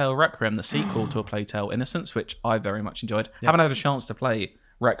Plague Tale Requiem, the sequel to A Plague Tale Innocence, which I very much enjoyed. Haven't had a chance to play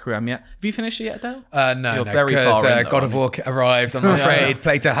Requiem yet. Have you finished it yet, Dale? No, because God of War arrived. I'm afraid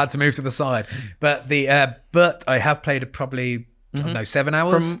Plague Tale had to move to the side. But but I have played probably 7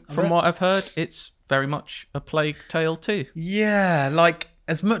 hours. From what I've heard, it's very much a Plague Tale too. Yeah, like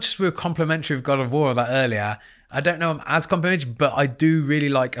as much as we were complimentary of God of War that earlier, I don't know I'm as complimentary, but I do really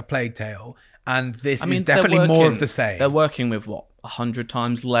like A Plague Tale, and this is definitely more of the same. They're working with 100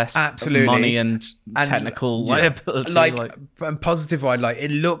 times less money and technical liability. And positive wide,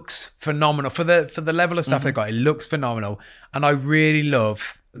 it looks phenomenal for the level of stuff they got. It looks phenomenal, and I really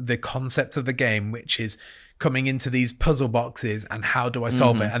love the concept of the game, which is coming into these puzzle boxes and how do I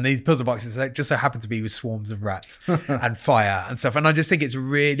solve it? And these puzzle boxes just so happen to be with swarms of rats and fire and stuff. And I just think it's a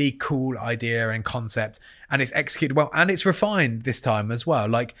really cool idea and concept, and it's executed well, and it's refined this time as well.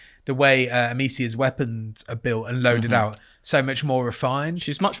 Like the way Amicia's weapons are built and loaded out, so much more refined.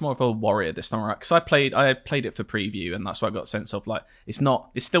 She's much more of a warrior this time around, because I played it for preview, and that's what I got a sense of. Like, it's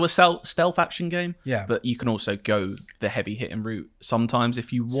still a stealth action game, but you can also go the heavy hitting route sometimes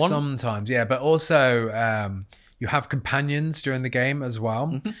if you want. Sometimes, yeah, but also you have companions during the game as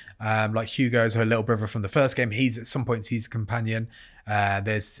well. Like Hugo's her little brother from the first game. At some points he's a companion.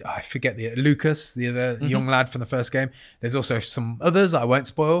 There's I forget Lucas, the other young lad from the first game. There's also some others that I won't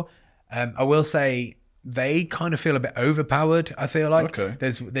spoil. I will say they kind of feel a bit overpowered. I feel like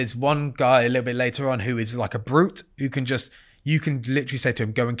there's one guy a little bit later on who is like a brute who can you can literally say to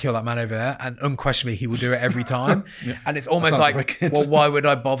him, go and kill that man over there, and unquestionably he will do it every time. And it's almost like well, why would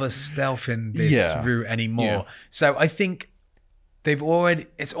I bother stealthing this route anymore? So I think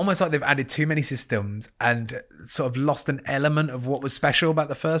it's almost like they've added too many systems and sort of lost an element of what was special about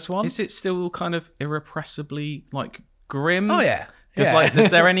the first one. Is it still kind of irrepressibly grim? Oh yeah. Because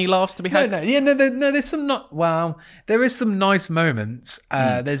is there any laughs to be had? There's some there is some nice moments.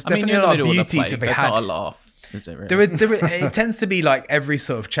 There's definitely a lot of beauty to be had. There's not a laugh. Is it really? It tends to be like every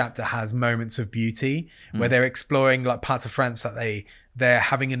sort of chapter has moments of beauty where they're exploring like parts of France that they're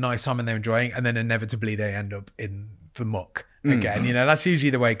having a nice time and they're enjoying, and then inevitably they end up in the muck again. You know, that's usually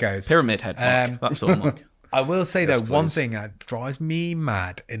the way it goes. Pyramid Head muck. That's all muck. I will say though, one thing that drives me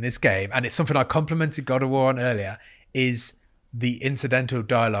mad in this game, and it's something I complimented God of War on earlier, is the incidental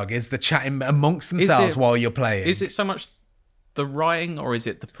dialogue, is the chatting amongst themselves while you're playing. Is it so much the writing or is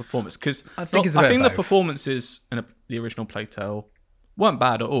it the performance? Because I think it's a bit I think of the both. performances in the original Playtale weren't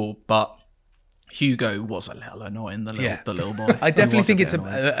bad at all, but Hugo was a little annoying, the little boy. I definitely think it's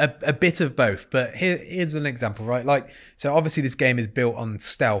a bit of both, but here's an example, right? Like, so obviously this game is built on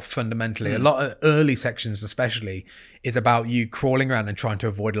stealth fundamentally. A lot of early sections especially is about you crawling around and trying to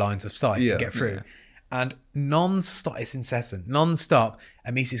avoid lines of sight and get through. And non-stop, it's incessant, non-stop.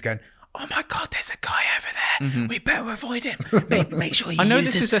 Amici's going, oh my God, there's a guy over there. We better avoid him. Make sure you I know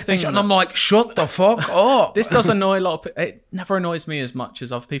use this is a thing. And I'm like, shut the fuck up. This does annoy a lot of people. It never annoys me as much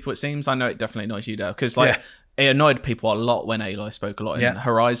as other people, it seems. I know it definitely annoys you, Dale, because it annoyed people a lot when Aloy spoke a lot in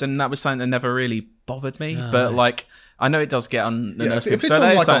Horizon. That was something that never really bothered me. But like, I know it does get on the nerves. If it's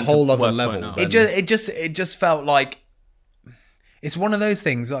on like a whole other level, It just felt like it's one of those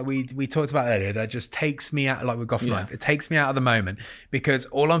things like we talked about earlier that just takes me out, like with Gotham Knights. It takes me out of the moment because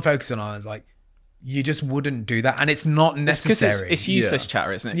all I'm focusing on is like, you just wouldn't do that, and it's not necessary. It's useless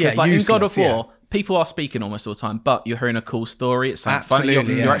chatter, isn't it? Because like in God of War, people are speaking almost all the time, but you're hearing a cool story. It's something funny.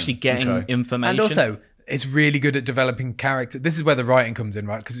 You're actually getting information, and also it's really good at developing character. This is where the writing comes in,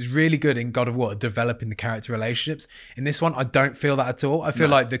 right? Because it's really good in God of War at developing the character relationships. In this one, I don't feel that at all. I feel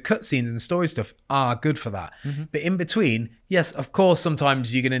like the cutscenes and story stuff are good for that. But in between, yes, of course,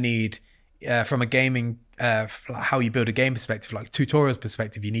 sometimes you're going to need, from a gaming, how you build a game perspective, like tutorials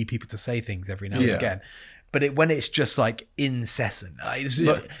perspective, you need people to say things every now and again. But when it's just like incessant,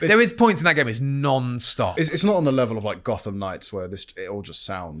 there is points in that game it's non-stop. It's not on the level of like Gotham Knights where it all just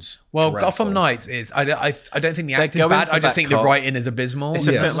sounds dreadful. Gotham Knights is. I don't think the acting's bad. I just think the writing is abysmal. I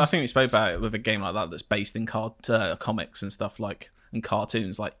think we spoke about it with a game like that that's based in comics and stuff like and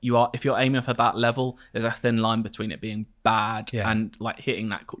cartoons. Like if you're aiming for that level, there's a thin line between it being bad and like hitting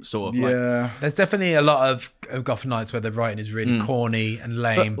that sort of There's definitely a lot of Gotham Knights where the writing is really corny and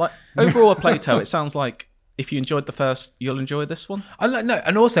lame. But like overall, a Playtale, it sounds like if you enjoyed the first, you'll enjoy this one.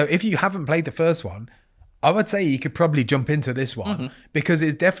 And also, if you haven't played the first one, I would say you could probably jump into this one because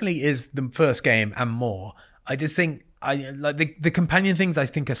it definitely is the first game and more. I just think the companion things I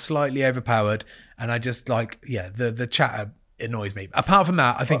think are slightly overpowered, and I just like the chatter annoys me. Apart from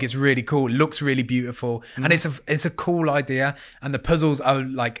that, I think it's really cool. It looks really beautiful, and it's a cool idea. And the puzzles are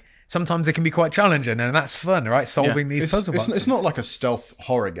like sometimes they can be quite challenging, and that's fun, right? Solving these puzzles. It's not like a stealth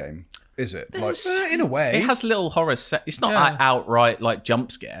horror game. Is it? Like, in a way, it has little horror set. It's not outright like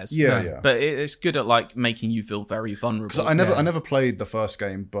jump scares. But it's good at like making you feel very vulnerable. I never played the first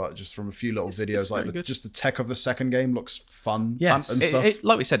game, but just from a few little videos, like just the tech of the second game looks fun. Yes, and stuff.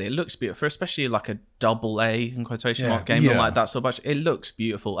 Like we said, it looks beautiful, especially like a double A in quotation mark game like that. So much it looks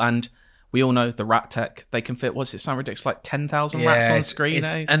beautiful, and we all know the rat tech. They can fit, what's it sound ridiculous, like 10,000 rats on screen.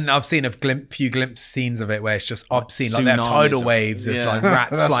 And I've seen few glimpse scenes of it where it's just obscene. Like they have tidal waves of like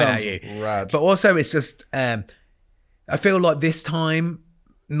rats flying at you. Rad. But also it's just, I feel like this time,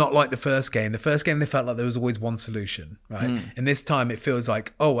 not like the first game. The first game, they felt like there was always one solution, right? And this time it feels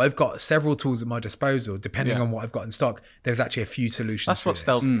like, I've got several tools at my disposal. Depending on what I've got in stock, there's actually a few solutions. That's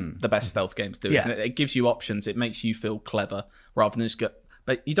what the best stealth games do, isn't it? It gives you options. It makes you feel clever rather than just go...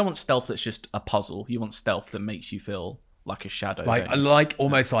 But you don't want stealth that's just a puzzle. You want stealth that makes you feel like a shadow.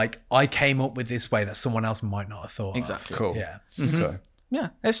 Almost like I came up with this way that someone else might not have thought. Exactly. Cool. Yeah. Okay. Yeah.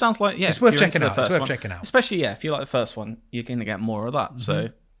 It sounds like it's worth checking out. It's worth checking out. Especially if you like the first one, you're going to get more of that. So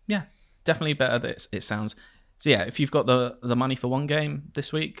yeah, definitely better than it sounds. So yeah, if you've got the money for one game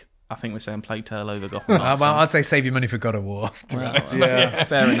this week, I think we're saying Playtale over Gotham Knights. Well, I'd say save your money for God of War. To be honest. Yeah,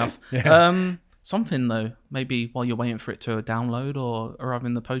 fair enough. Yeah. Something though, maybe while you're waiting for it to download or arrive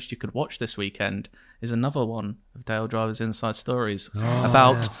in the post, you could watch this weekend is another one of Dale Driver's Inside Stories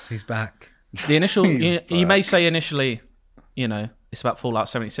about. Yes, he's back. The initial, you may say initially, it's about Fallout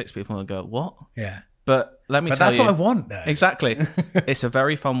 76. People will go, what? Yeah. But let me tell you. But that's what I want, though. Exactly. It's a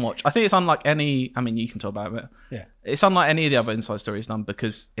very fun watch. I think it's unlike any, you can talk about it. Yeah. It's unlike any of the other Inside Stories done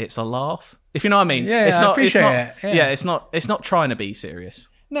because it's a laugh. If you know what I mean. Yeah, it's not, I appreciate it. Yeah. It's not trying to be serious.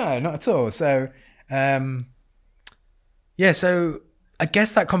 No, not at all. So, so I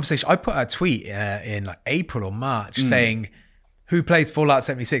guess that conversation, I put a tweet in like April or March saying, who plays Fallout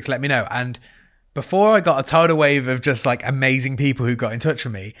 76? Let me know. And before I got a tidal wave of just like amazing people who got in touch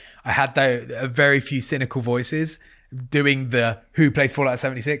with me, I had very few cynical voices doing the who plays Fallout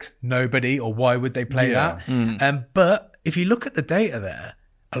 76? Nobody. Or why would they play that? But if you look at the data there,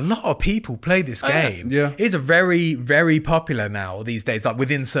 a lot of people play this game. Yeah. It's a very, very popular now these days, like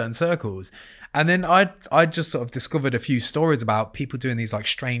within certain circles. And then I just sort of discovered a few stories about people doing these like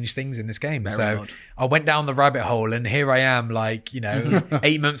strange things in this game. So I went down the rabbit hole, and here I am, like,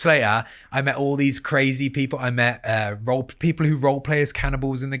 8 months later, I met all these crazy people. I met people who role play as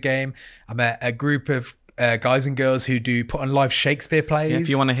cannibals in the game. I met a group of guys and girls who do put on live Shakespeare plays. Yeah, if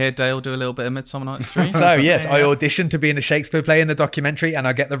you want to hear Dale do a little bit of Midsummer Night's Dream. So yes, I auditioned to be in a Shakespeare play in a documentary, and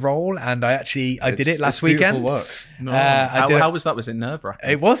I get the role. And I did it last weekend. Work. No. How was that? Was it nerve-wracking?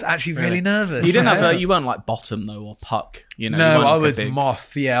 It was actually really nervous. You didn't have you weren't like Bottom though, or Puck. No, I was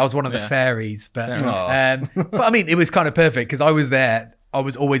Moth. Yeah, I was one of the fairies. But but I mean, it was kind of perfect because I was there. I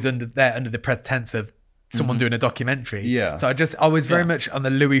was always under the pretense of someone doing a documentary. Yeah. So I was very much on the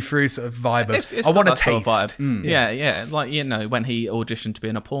Louis Theroux sort of vibe of, I want to taste. Sort of vibe. Yeah. Like, when he auditioned to be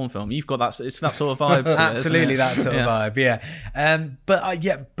in a porn film, you've got that, it's that sort of vibe. Absolutely, that sort of vibe, yeah.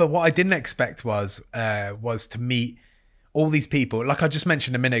 But what I didn't expect was to meet all these people. Like I just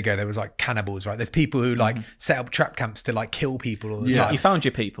mentioned a minute ago, there was like cannibals, right? There's people who like set up trap camps to like kill people all the time. You found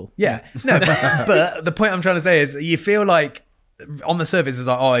your people. Yeah. No, but the point I'm trying to say is that you feel like, on the surface, it's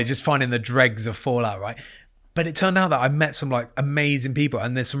like, you're just finding the dregs of Fallout, right? But it turned out that I met some like amazing people,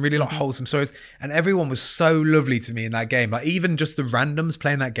 and there's some really like wholesome stories, and everyone was so lovely to me in that game. Like even just the randoms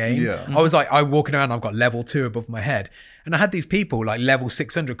playing that game, I was like, I'm walking around, I've got level 2 above my head, and I had these people like level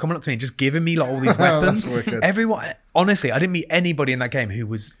 600 coming up to me and just giving me like all these weapons. Everyone, honestly, I didn't meet anybody in that game who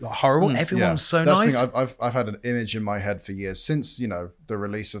was like, horrible. Everyone was so nice. The thing, I've had an image in my head for years since the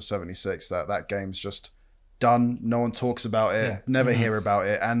release of 76 that game's just done. No one talks about it. Never hear about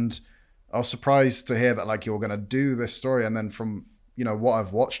it. And I was surprised to hear that like you're going to do this story, and then from what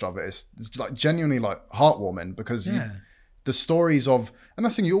I've watched of it, it's like genuinely like heartwarming because the stories of, and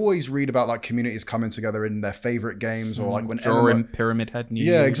that's the thing, you always read about like communities coming together in their favorite games, or like when drawing Pyramid Head.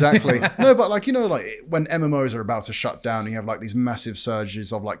 Exactly. No, but like like when MMOs are about to shut down, you have like these massive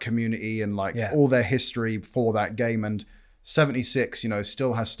surges of like community and like all their history for that game, and 76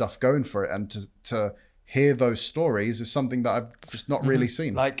 still has stuff going for it, and to hear those stories is something that I've just not really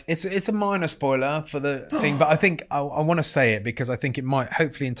seen. Like it's a minor spoiler for the thing, but I think I want to say it because I think it might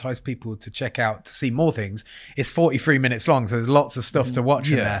hopefully entice people to check out to see more things. It's 43 minutes long, so there's lots of stuff to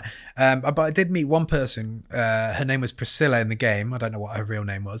watch in there. But I did meet one person. Her name was Priscilla in the game. I don't know what her real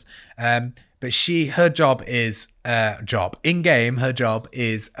name was. But her job is in game. Her job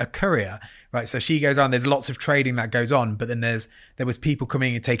is a courier. Right, so she goes on. There's lots of trading that goes on, but then there was people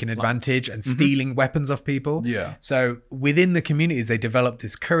coming and taking advantage and stealing weapons off people. Yeah. So within the communities, they developed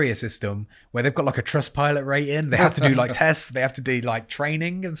this courier system where they've got like a Trustpilot rating. They have to do like tests. They have to do like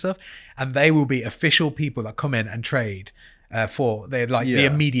training and stuff, and they will be official people that come in and trade they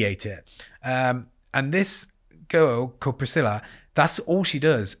mediate it. And this girl called Priscilla, that's all she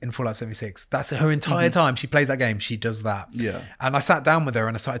does in Fallout 76. That's her entire time. She plays that game. She does that. Yeah. And I sat down with her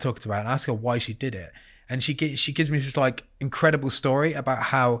and I started talking to her and I asked her why she did it. And she gives me this like incredible story about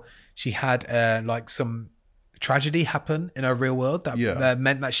how she had like some tragedy happen in her real world that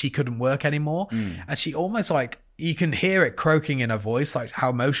meant that she couldn't work anymore. And she almost like, you can hear it croaking in her voice, like how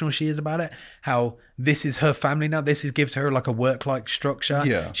emotional she is about it. How this is her family now. Gives her like a work-like structure.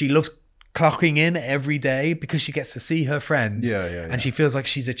 Yeah. She loves clocking in every day because she gets to see her friends and she feels like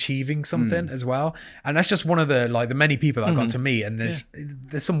she's achieving something as well. And that's just one of the many people that I got to meet, and there's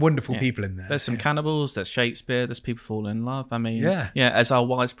some wonderful people in there. There's some cannibals, there's Shakespeare, there's people falling in love. I mean, as our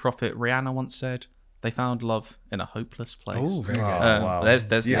wise prophet Rihanna once said, they found love in a hopeless place. Oh, very good. Wow. There's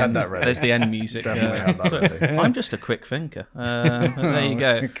you the had end, that ready. There's the end music. Definitely had that ready. I'm just a quick thinker. There you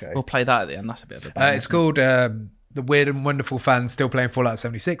go. Okay. We'll play that at the end. That's a bit of a bang, it's called The Weird and Wonderful Fans Still Playing Fallout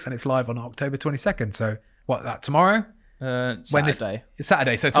 76, and it's live on October 22nd. So tomorrow? Saturday. It's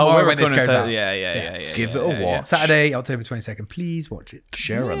Saturday, so tomorrow when this goes out. Yeah. Give it a watch. Saturday, October 22nd. Please watch it.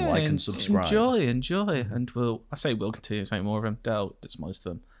 Share and like and subscribe. Enjoy. And we'll continue to make more of them. Dale does most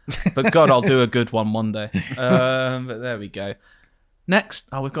of them. But God, I'll do a good one day. But there we go. Next,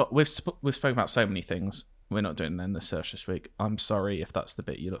 we've spoken about so many things. We're not doing Endless Search this week. I'm sorry if that's the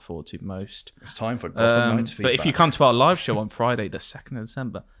bit you look forward to most. It's time for Gotham Knights feedback. But if you come to our live show on Friday, the 2nd of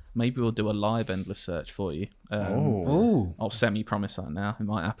December, maybe we'll do a live Endless Search for you. I'll semi-promise that now. It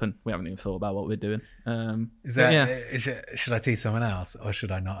might happen. We haven't even thought about what we're doing. Should I tease someone else, or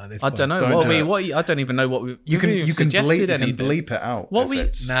should I not at this point? I don't know. I don't even know what we... You can bleep it out.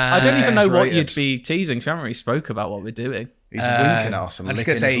 I don't even know what you'd be teasing, because we haven't really spoke about what we're doing. He's winking at us and I'm just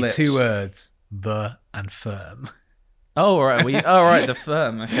licking going to his say lips. 2 words. The and firm. Oh, all right. The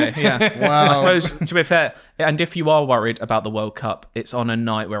firm. Okay, yeah. Wow. I suppose, to be fair, and if you are worried about the World Cup, it's on a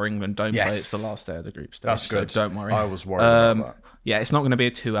night where England don't play. It's the last day of the group stage. That's good. So don't worry. I was worried about that. Yeah, it's not going to be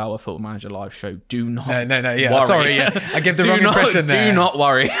a 2-hour Football Manager live show. Do not No, yeah. worry. Sorry, yeah. I give the wrong impression there. Do not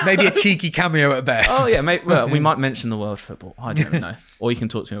worry. Maybe a cheeky cameo at best. Oh, yeah. Well, we might mention the world football. I don't know. Or you can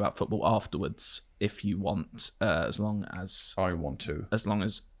talk to me about football afterwards if you want, as long as... I want to. As long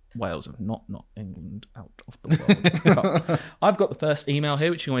as Wales have not knocked England out of the World Cup. I've got the first email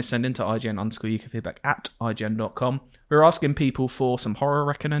here, which you can always send into IGN_UKFeedback@IGN.com. We're asking people for some horror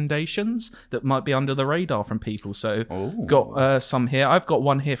recommendations that might be under the radar from people. So got some here. I've got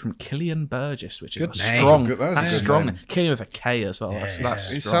one here from Killian Burgess, which is strong. That's a good strong. Name. Killian with a K as well. Yeah,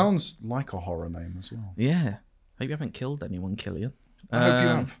 That's it sounds like a horror name as well. Yeah. Hope you haven't killed anyone, Killian. I hope you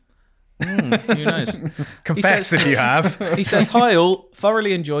have. Who knows? Confess if you have. He says, "Hi all,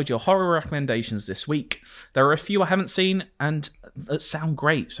 thoroughly enjoyed your horror recommendations this week. There are a few I haven't seen and that sound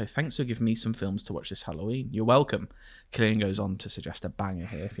great, so thanks for giving me some films to watch this Halloween. You're welcome." Killian goes on to suggest a banger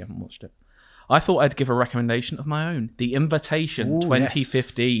here if you haven't watched it. "I thought I'd give a recommendation of my own. The Invitation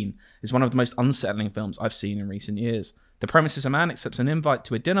 2015 is one of the most unsettling films I've seen in recent years. The premise is a man accepts an invite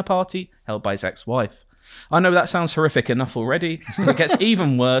to a dinner party held by his ex-wife. I know that sounds horrific enough already, but it gets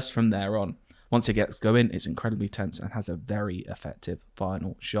even worse from there on. Once it gets going, it's incredibly tense and has a very effective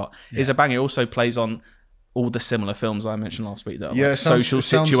final shot." It's a banger. It also plays on all the similar films I mentioned last week that are social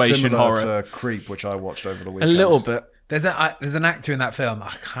situation horror. To Creep, which I watched over the weekend. A little bit. There's an actor in that film. I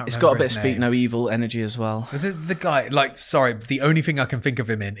can't remember. It's got a bit of his Speak name. No Evil energy as well. The guy, the only thing I can think of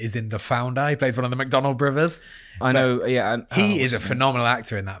him in is in The Founder. He plays one of the McDonald brothers. I know, yeah. And, He is a phenomenal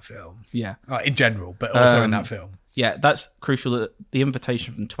actor in that film. Yeah. In general, but also in that film. Yeah, that's crucial. That the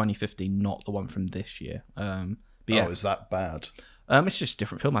Invitation from 2015, not the one from this year. But yeah. Oh, is that bad? It's just a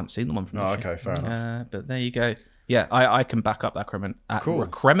different film. I haven't seen the one from this year. Okay, fair enough. But there you go. Yeah, I can back up that Cool.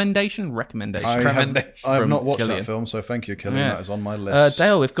 recommendation. I have not watched Killian. that film, so thank you, Killian. Yeah. That is on my list.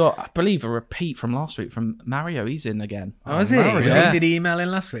 Dale, we've got, I believe, a repeat from last week from Mario. He's in again. Oh, is he? Yeah. Did he email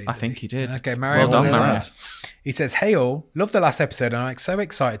in last week? I think he did. Okay, Mario. Well done, Mario. He says, "Hey all, love the last episode and I'm so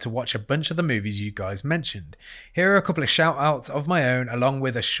excited to watch a bunch of the movies you guys mentioned. Here are a couple of shout outs of my own along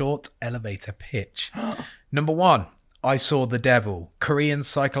with a short elevator pitch. Number 1. I Saw the Devil, Korean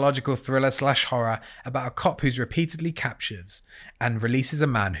psychological thriller / horror about a cop who's repeatedly captures and releases a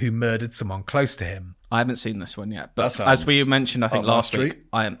man who murdered someone close to him. I haven't seen this one yet, but as we mentioned, I think last week,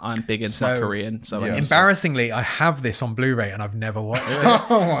 I'm big into my Korean. So embarrassingly, I have this on Blu-ray and I've never watched it.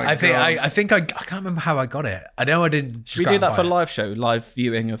 Oh my God. I think I can't remember how I got it. I know I didn't. Should we do that for live show, live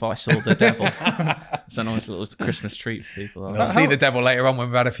viewing of I Saw the Devil? It's a nice little Christmas treat for people. I'll see the devil later on when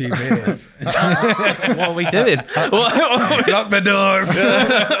we've had a few beers. What are we doing? Lock the doors.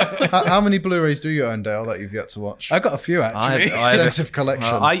 How many Blu-rays do you own, Dale, that you've yet to watch? I've got a few actually. Extensive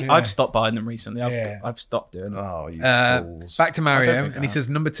collection. I've stopped buying them recently. I've stopped doing it. Oh, you fools. Back to Mario, and he says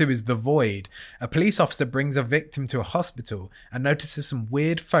number 2 is The Void. A police officer brings a victim to a hospital and notices some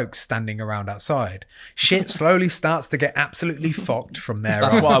weird folks standing around outside. Shit slowly starts to get absolutely fucked from there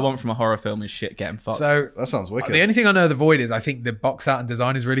That's on. what I want from a horror film is shit getting fucked. So that sounds wicked. The only thing I know of The Void is I think the box art and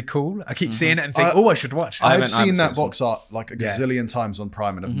design is really cool. I keep seeing it and think, I should watch it. I've seen that box art like a gazillion times on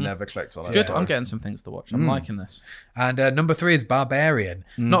Prime and have never clicked on it. Good. I'm getting some things to watch. I'm liking this. And number 3 is Barbarian.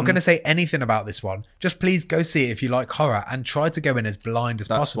 Not going to say anything about this one. Just please go see it if you like horror and try to go in as blind as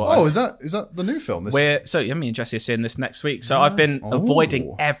possible. Is that the new film? Me and Jesse are seeing this next week. So I've been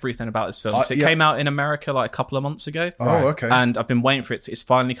avoiding everything about this film. So it came out in America like a couple of months ago. Oh, okay. And I've been waiting for it. It's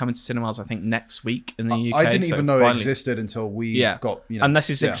finally coming to cinemas, I think, next week in the UK. I didn't even know it existed until we got... And this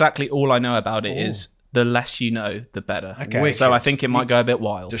is exactly all I know about it is the less you know, the better. Okay. So I think it might go a bit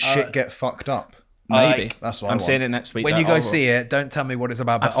wild. Does shit get fucked up? Maybe. That's what I'm seeing it next week. When you go see it, don't tell me what it's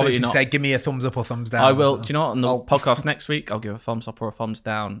about, but obviously say, give me a thumbs up or thumbs down. I will. Do you know what? On the podcast next week, I'll give a thumbs up or a thumbs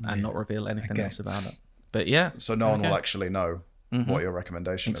down and not reveal anything else about it. But yeah. So no one will actually know what your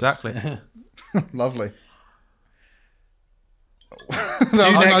recommendation is. Exactly. Lovely.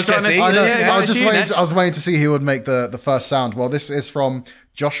 I was waiting to see who would make the first sound. Well, this is from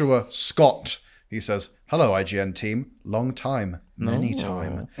Joshua Scott. He says, "Hello, IGN team. Long time. Many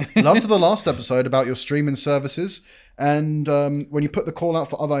time. Loved the last episode about your streaming services. And when you put the call out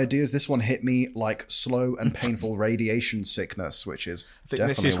for other ideas, this one hit me like slow and painful radiation sickness, which is I think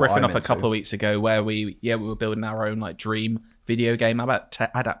this is riffing off a couple of weeks ago where we were building our own like dream video game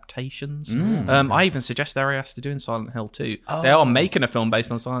adaptations. I even suggest Ari Aster doing Silent Hill 2. They are making a film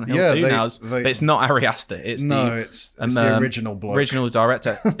based on Silent Hill 2 now, but it's not Ari Aster. It's the original bloke. Original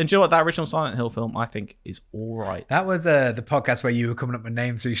director. And do you know what? That original Silent Hill film, I think, is all right. That was the podcast where you were coming up with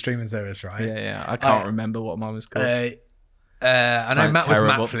names through streaming service, right? Yeah. I can't remember what mine was called. I know Matt was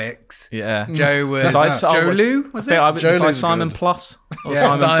Matflix. Yeah. Joe was Joe Lou. Was it? Simon Plus. Or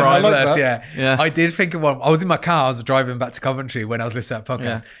Simon Plus. Yeah. I did think of one. I was in my car. I was driving back to Coventry when I was listening to that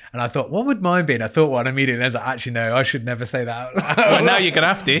podcast, and I thought, what would mine be? And I thought one immediately. And I was like, actually, no, I should never say that out loud. Well, now you're gonna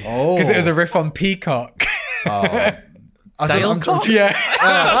have to. Because it was a riff on Peacock. Dale Cock? Yeah.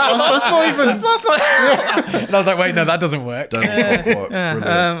 That's not even. And I was like, wait, no, that doesn't work. Dale Cock works.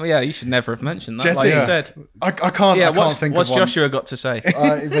 Brilliant. You should never have mentioned that. Jesse, like you said. I can't think of one. What's Joshua got to say?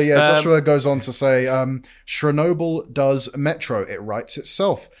 But Joshua goes on to say, Chernobyl does Metro. It writes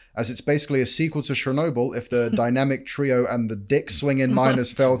itself. As it's basically a sequel to Chernobyl if the dynamic trio and the dick-swinging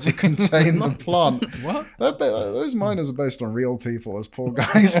miners fail to contain the plant. What? Those miners are based on real people, those poor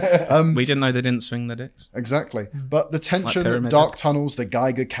guys. We didn't know they didn't swing the dicks. Exactly. But the tension, dark tunnels, the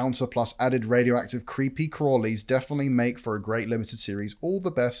Geiger counter plus added radioactive creepy crawlies definitely make for a great limited series. All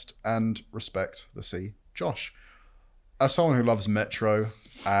the best and respect the sea. Josh, as someone who loves Metro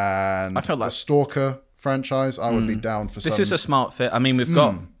and the Stalker franchise, I would be down for This is a smart fit. I mean, we've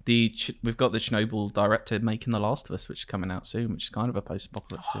got the Chernobyl director making The Last of Us, which is coming out soon, which is kind of a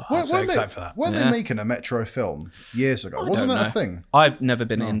post-apocalyptic. I'm so excited for that. Weren't they making a Metro film years ago? Wasn't that a thing? I've never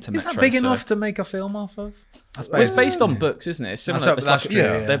been into Metro. Is that big enough to make a film off of? Well, it's based on books, isn't it? It's similar. That's true,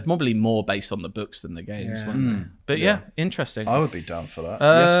 yeah. They're probably more based on the books than the games, weren't they? But interesting. I would be down for that.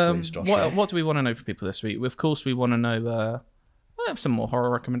 Yes, please, Joshua. What do we want to know from people this week? Of course, we want to know... I have some more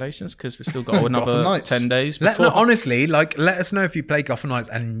horror recommendations because we've still got another 10 days before. Honestly, let us know if you play Gotham Knights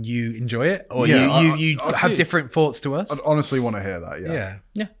and you enjoy it, or you have different thoughts to us. I'd honestly want to hear that.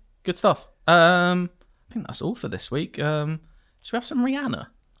 Yeah, good stuff. I think that's all for this week. Should we have some Rihanna?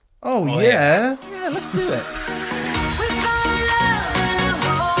 Oh yeah, let's do it.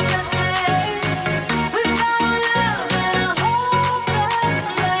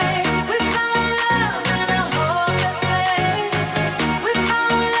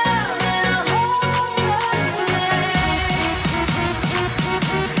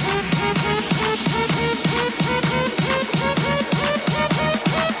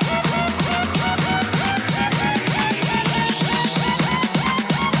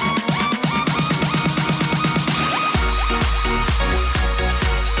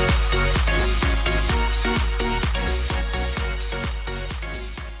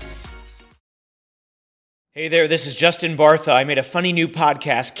 Hey there, this is Justin Bartha. I made a funny new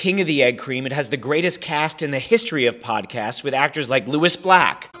podcast, King of the Egg Cream. It has the greatest cast in the history of podcasts with actors like Louis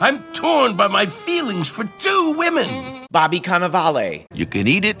Black. I'm torn by my feelings for two women. Bobby Cannavale. You can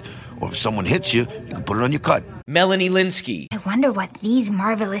eat it, or if someone hits you, you can put it on your cut. Melanie Linsky. I wonder what these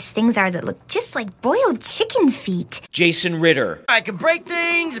marvelous things are that look just like boiled chicken feet. Jason Ritter. I can break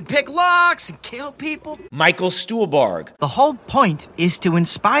things and pick locks and kill people. Michael Stuhlbarg. The whole point is to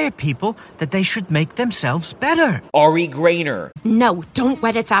inspire people that they should make themselves better. Ari Grainer. No, don't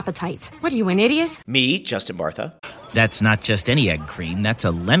whet its appetite. What are you, an idiot? Me, Justin Bartha. That's not just any egg cream, that's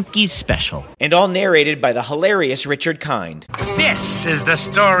a Lemke's special. And all narrated by the hilarious Richard Kind. This is the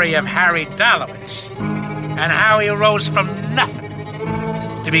story of Harry Dalowitz and how he rose from nothing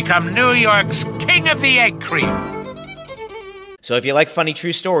to become New York's King of the Egg Cream. So if you like funny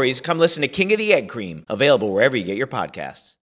true stories, come listen to King of the Egg Cream, available wherever you get your podcasts.